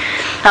you.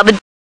 Now, the